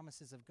the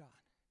promises of God.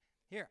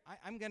 Here,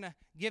 I'm going to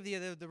give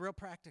you the real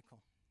practical.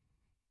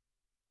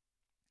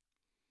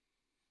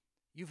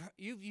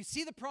 You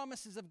see the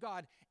promises of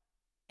God,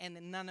 and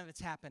none of it's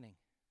happening.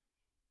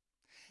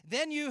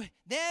 Then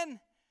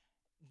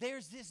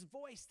there's this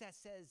voice that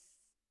says,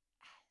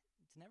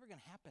 it's never going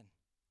to happen.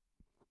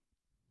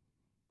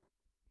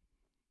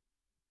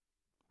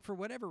 For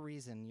whatever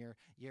reason,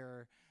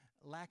 your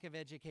lack of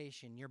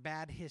education, your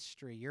bad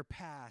history, your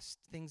past,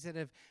 things that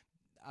have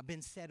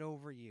been said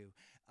over you,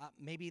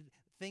 maybe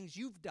things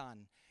you've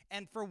done,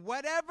 and for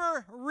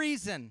whatever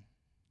reason,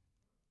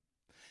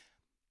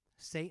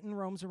 Satan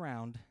roams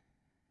around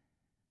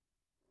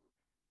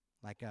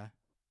like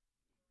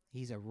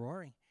he's a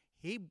roaring.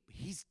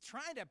 He's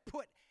trying to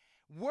put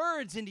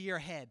words into your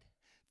head,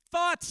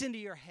 thoughts into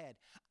your head.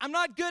 I'm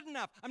not good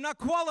enough. I'm not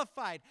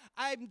qualified.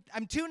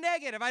 I'm too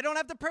negative. I don't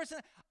have the person.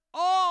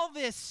 All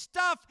this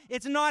stuff,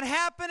 it's not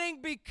happening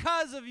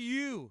because of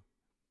you.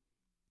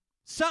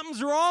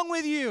 Something's wrong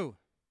with you.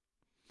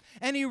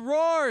 And he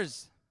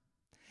roars.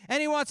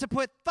 And he wants to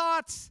put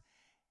thoughts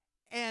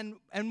and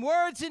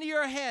words into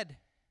your head.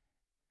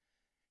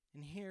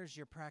 And here's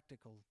your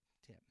practical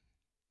tip.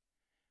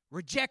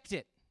 Reject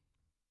it.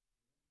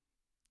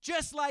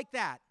 Just like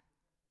that.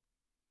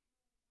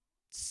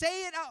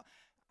 Say it out.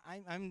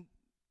 I'm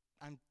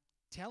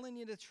telling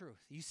you the truth.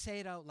 You say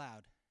it out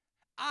loud.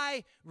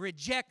 I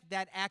reject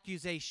that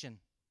accusation.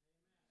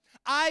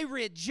 I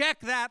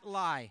reject that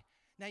lie.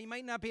 Now, you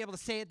might not be able to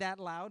say it that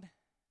loud.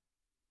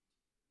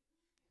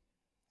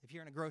 If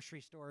you're in a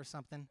grocery store or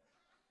something,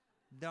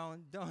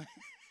 don't.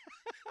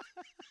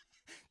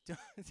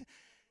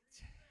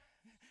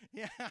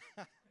 Yeah.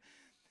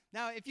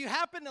 Now, if you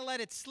happen to let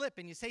it slip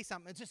and you say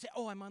something, just say,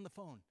 "Oh, I'm on the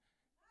phone,"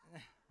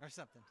 or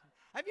something.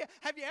 Have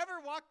you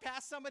ever walked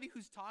past somebody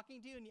who's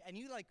talking to you and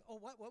you like, "Oh,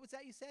 what was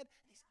that you said?" And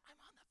he said, "I'm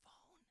on the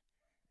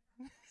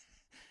phone."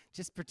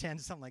 Just pretend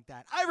something like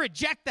that. I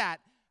reject that.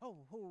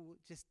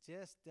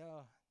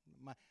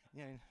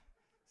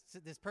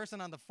 This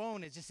person on the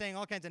phone is just saying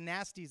all kinds of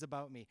nasties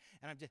about me,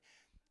 and I'm just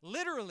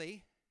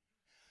literally.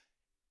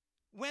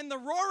 When the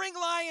roaring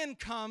lion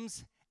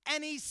comes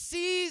and he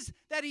sees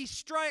that he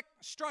struck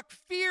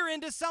fear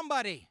into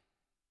somebody,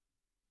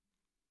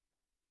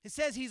 it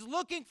says he's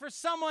looking for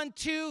someone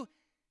to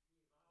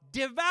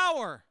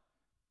devour.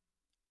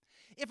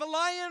 If a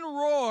lion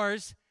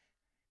roars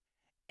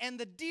and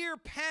the deer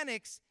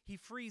panics, he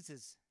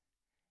freezes.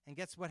 And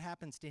guess what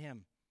happens to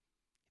him?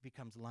 It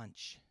becomes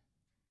lunch.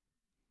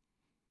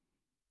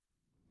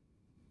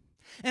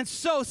 And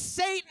so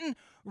Satan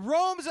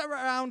roams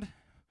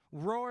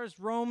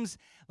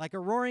like a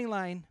roaring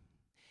lion.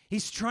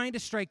 He's trying to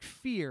strike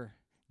fear,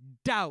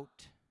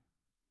 doubt,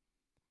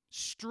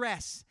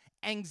 stress,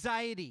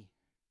 anxiety.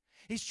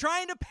 He's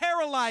trying to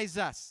paralyze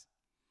us.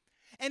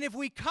 And if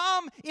we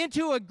come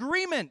into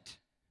agreement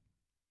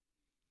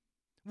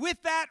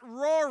with that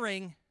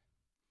roaring,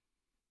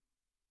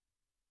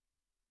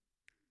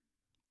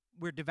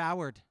 we're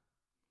devoured.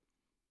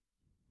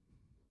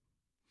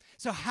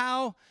 So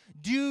how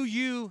do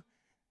you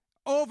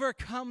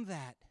overcome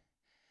that?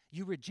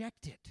 You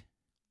reject it.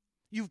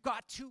 You've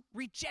got to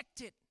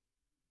reject it.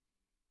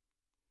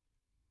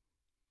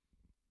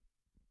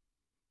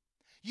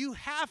 You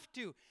have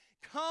to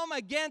come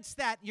against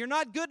that. You're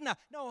not good enough.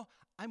 No,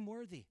 I'm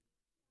worthy.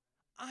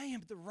 I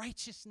am the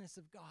righteousness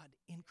of God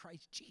in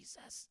Christ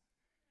Jesus.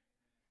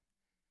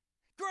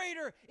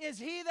 Greater is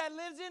He that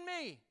lives in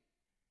me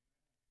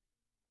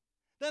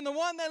than the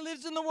one that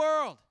lives in the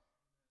world.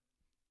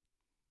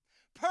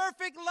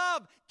 Perfect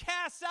love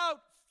casts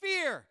out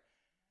fear.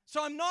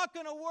 So I'm not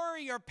going to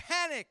worry or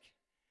panic.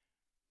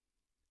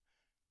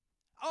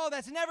 Oh,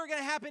 that's never going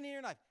to happen in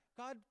your life.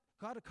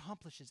 God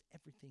accomplishes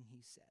everything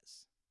He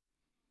says.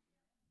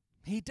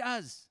 He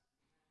does.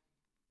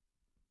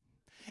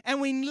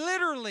 And we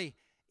literally,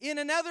 in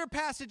another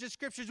passage of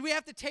scriptures, we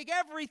have to take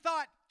every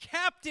thought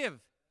captive.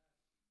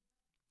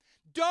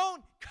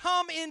 Don't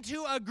come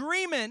into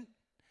agreement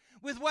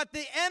with what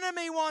the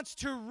enemy wants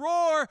to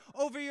roar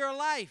over your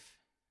life.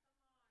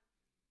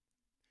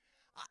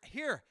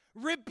 Here,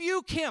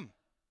 rebuke him.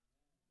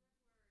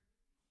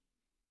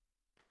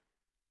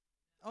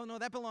 Oh, no,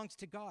 that belongs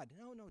to God.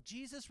 No,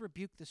 Jesus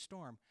rebuked the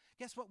storm.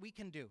 Guess what we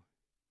can do?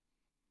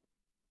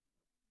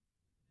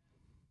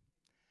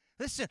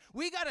 Listen,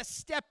 we got to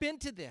step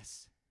into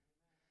this.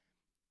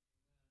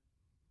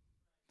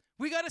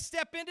 We got to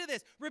step into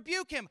this.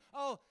 Rebuke him.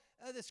 Oh,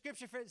 the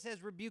scripture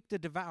says rebuke the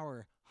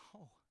devourer.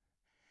 Oh,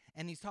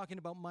 and he's talking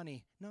about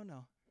money.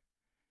 No.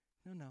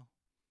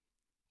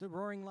 The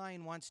roaring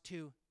lion wants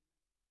to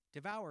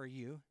devour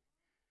you,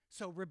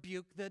 so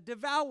rebuke the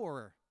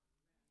devourer.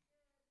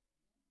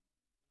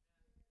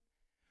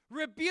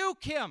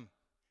 Rebuke him.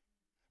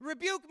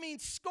 Rebuke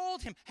means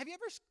scold him. Have you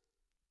ever,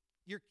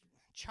 your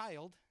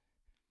child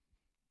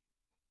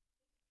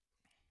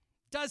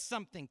does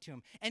something to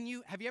him, and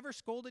have you ever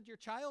scolded your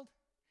child?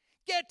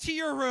 Get to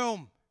your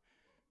room.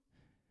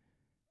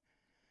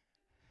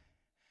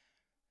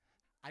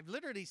 I've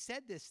literally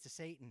said this to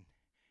Satan.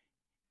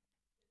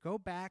 Go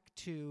back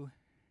to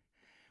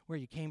where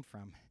you came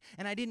from.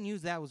 And I didn't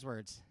use those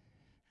words.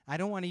 I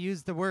don't want to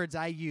use the words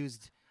I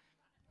used.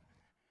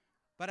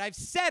 But I've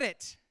said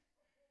it.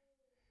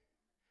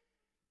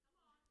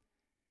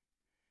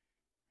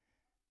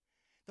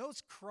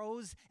 Those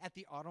crows at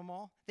the auto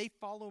mall, they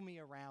follow me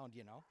around,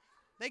 you know.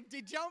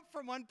 They jump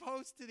from one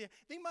post to the other.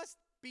 They must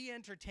be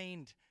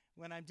entertained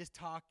when I'm just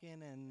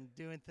talking and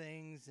doing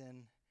things,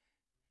 and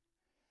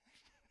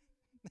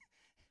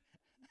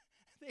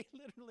they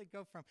literally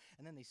go from,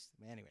 and then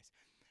anyways.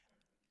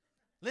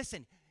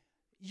 Listen,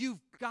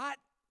 you've got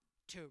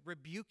to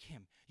rebuke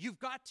him. You've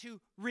got to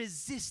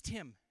resist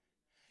him.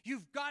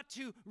 You've got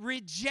to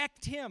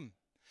reject him.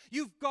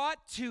 You've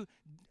got to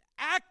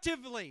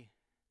actively.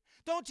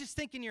 Don't just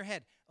think in your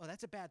head, oh,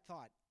 that's a bad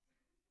thought.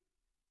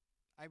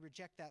 I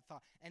reject that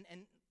thought. And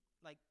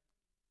like,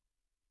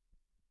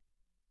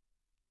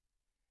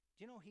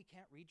 do you know he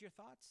can't read your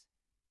thoughts?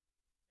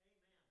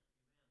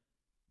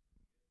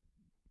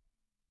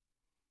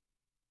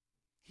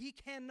 He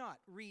cannot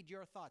read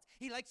your thoughts.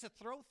 He likes to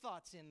throw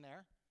thoughts in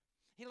there.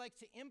 He likes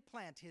to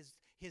implant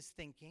his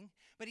thinking,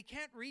 but he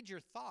can't read your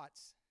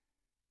thoughts.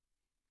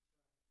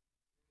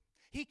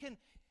 He can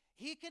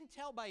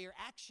tell by your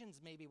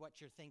actions maybe what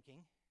you're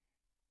thinking.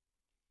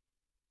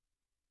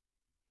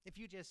 If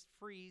you just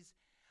freeze,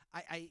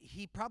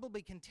 he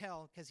probably can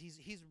tell because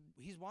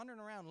he's wandering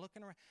around,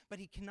 looking around, but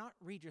he cannot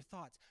read your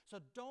thoughts. So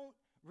don't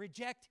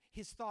reject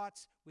his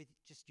thoughts with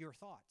just your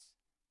thoughts.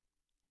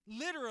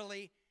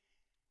 Literally,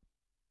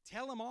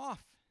 tell him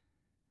off.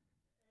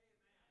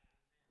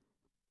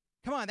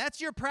 Come on, that's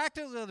your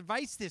practical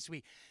advice this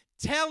week.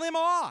 Tell him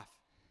off.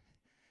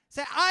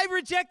 Say, I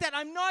reject that.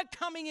 I'm not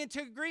coming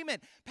into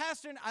agreement.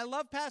 I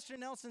love Pastor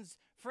Nelson's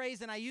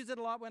phrase, and I use it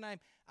a lot when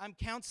I'm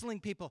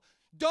counseling people.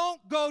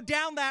 Don't go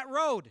down that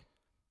road.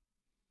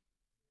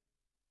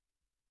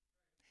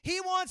 He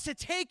wants to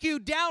take you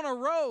down a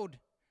road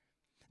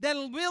that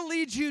will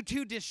lead you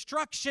to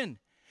destruction.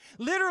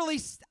 Literally,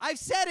 I've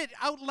said it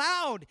out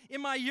loud in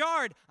my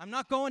yard. I'm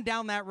not going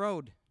down that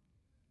road.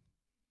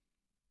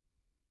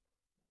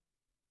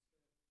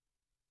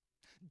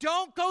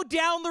 Don't go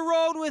down the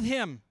road with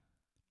him.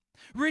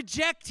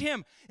 Reject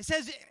him. It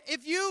says,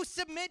 if you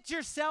submit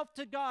yourself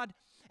to God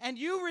and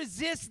you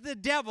resist the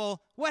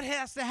devil, what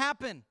has to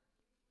happen?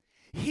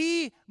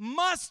 He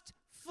must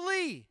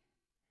flee.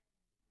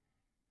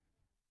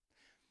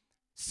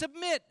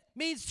 Submit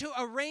means to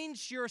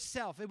arrange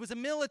yourself. It was a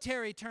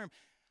military term.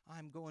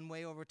 I'm going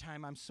way over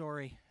time. I'm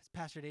sorry.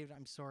 Pastor David,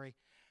 I'm sorry.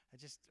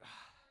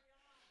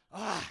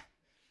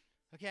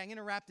 Okay, I'm going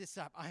to wrap this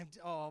up.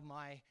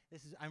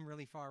 I'm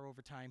really far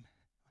over time.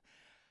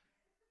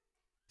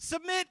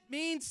 Submit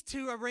means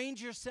to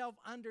arrange yourself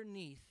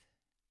underneath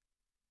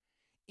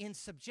in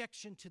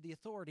subjection to the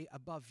authority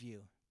above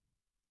you.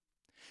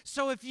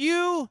 So if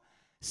you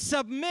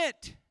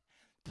submit,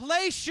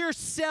 place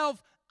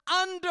yourself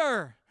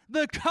under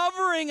the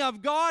covering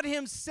of God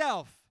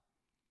himself.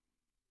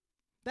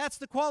 That's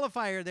the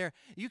qualifier there.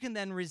 You can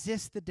then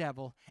resist the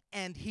devil,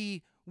 and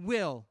he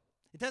will.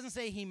 It doesn't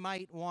say he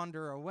might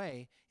wander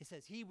away. It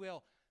says he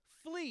will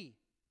flee.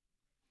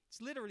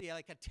 It's literally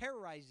like a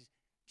terrorize.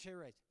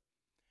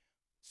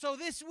 So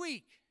this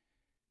week,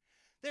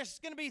 there's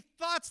going to be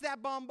thoughts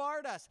that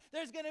bombard us.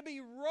 There's going to be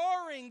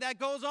roaring that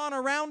goes on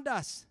around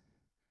us.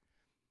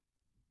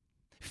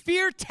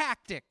 Fear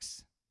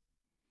tactics.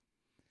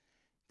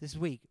 This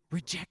week,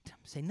 reject them.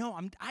 Say, no,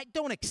 I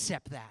don't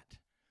accept that.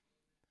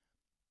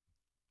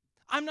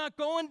 I'm not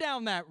going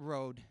down that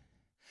road.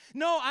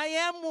 No, I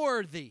am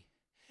worthy.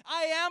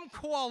 I am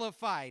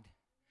qualified.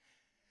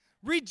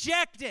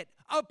 Reject it.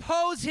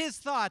 Oppose his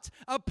thoughts.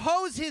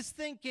 Oppose his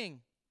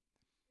thinking.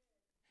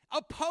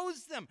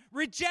 Oppose them.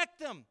 Reject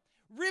them.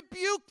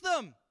 Rebuke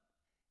them.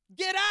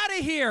 Get out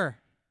of here.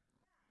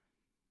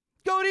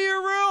 Go to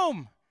your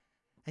room.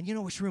 And you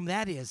know which room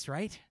that is,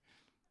 right?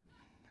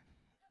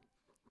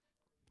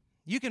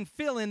 You can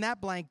fill in that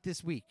blank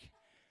this week.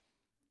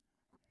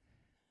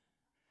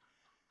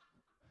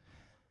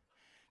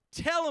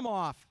 Tell him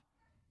off.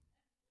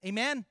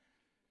 Amen?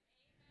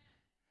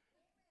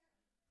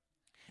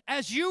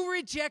 As you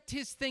reject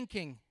his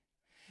thinking,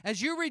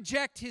 as you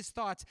reject his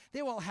thoughts,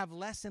 they will have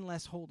less and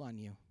less hold on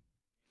you.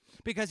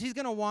 Because he's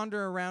going to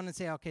wander around and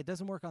say, okay, it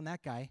doesn't work on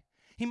that guy.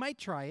 He might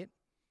try it.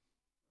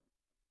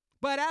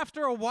 But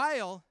after a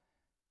while,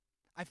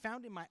 I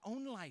found in my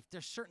own life,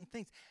 there's certain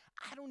things,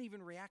 I don't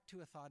even react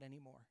to a thought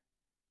anymore.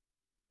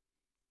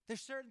 There's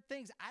certain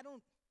things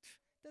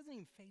doesn't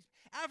even faze me.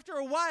 After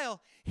a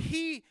while,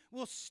 he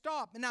will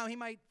stop. Now, he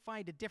might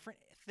find a different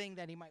thing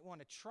that he might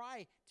want to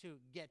try to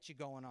get you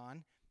going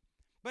on.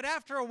 But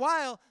after a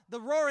while,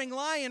 the roaring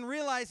lion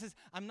realizes,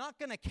 I'm not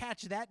going to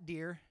catch that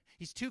deer.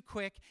 He's too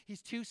quick.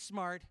 He's too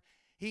smart.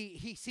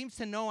 He seems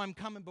to know I'm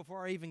coming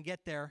before I even get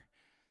there.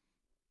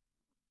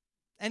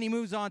 And he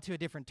moves on to a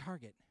different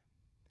target.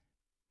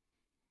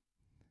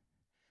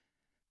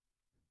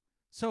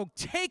 So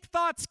take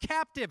thoughts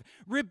captive,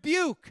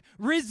 rebuke,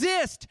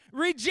 resist,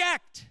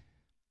 reject.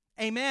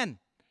 Amen.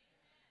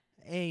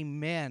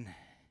 Amen.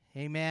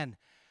 Amen.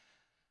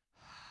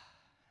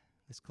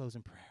 Let's close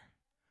in prayer.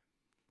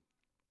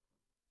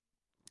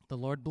 The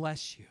Lord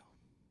bless you.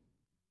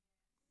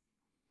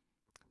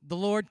 The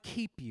Lord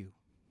keep you.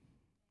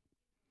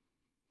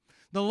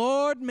 The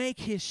Lord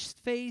make his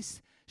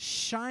face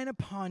shine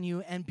upon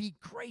you and be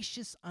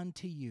gracious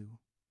unto you.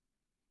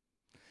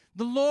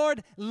 The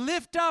Lord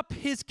lift up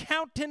his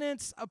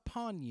countenance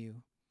upon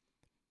you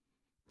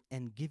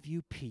and give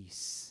you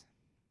peace.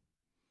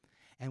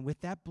 And with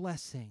that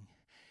blessing,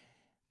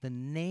 the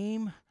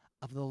name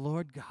of the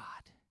Lord God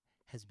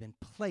has been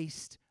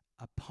placed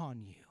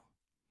upon you.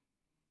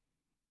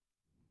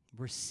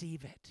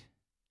 Receive it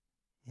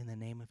in the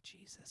name of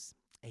Jesus.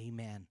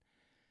 Amen.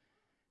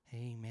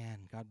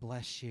 Amen. God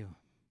bless you.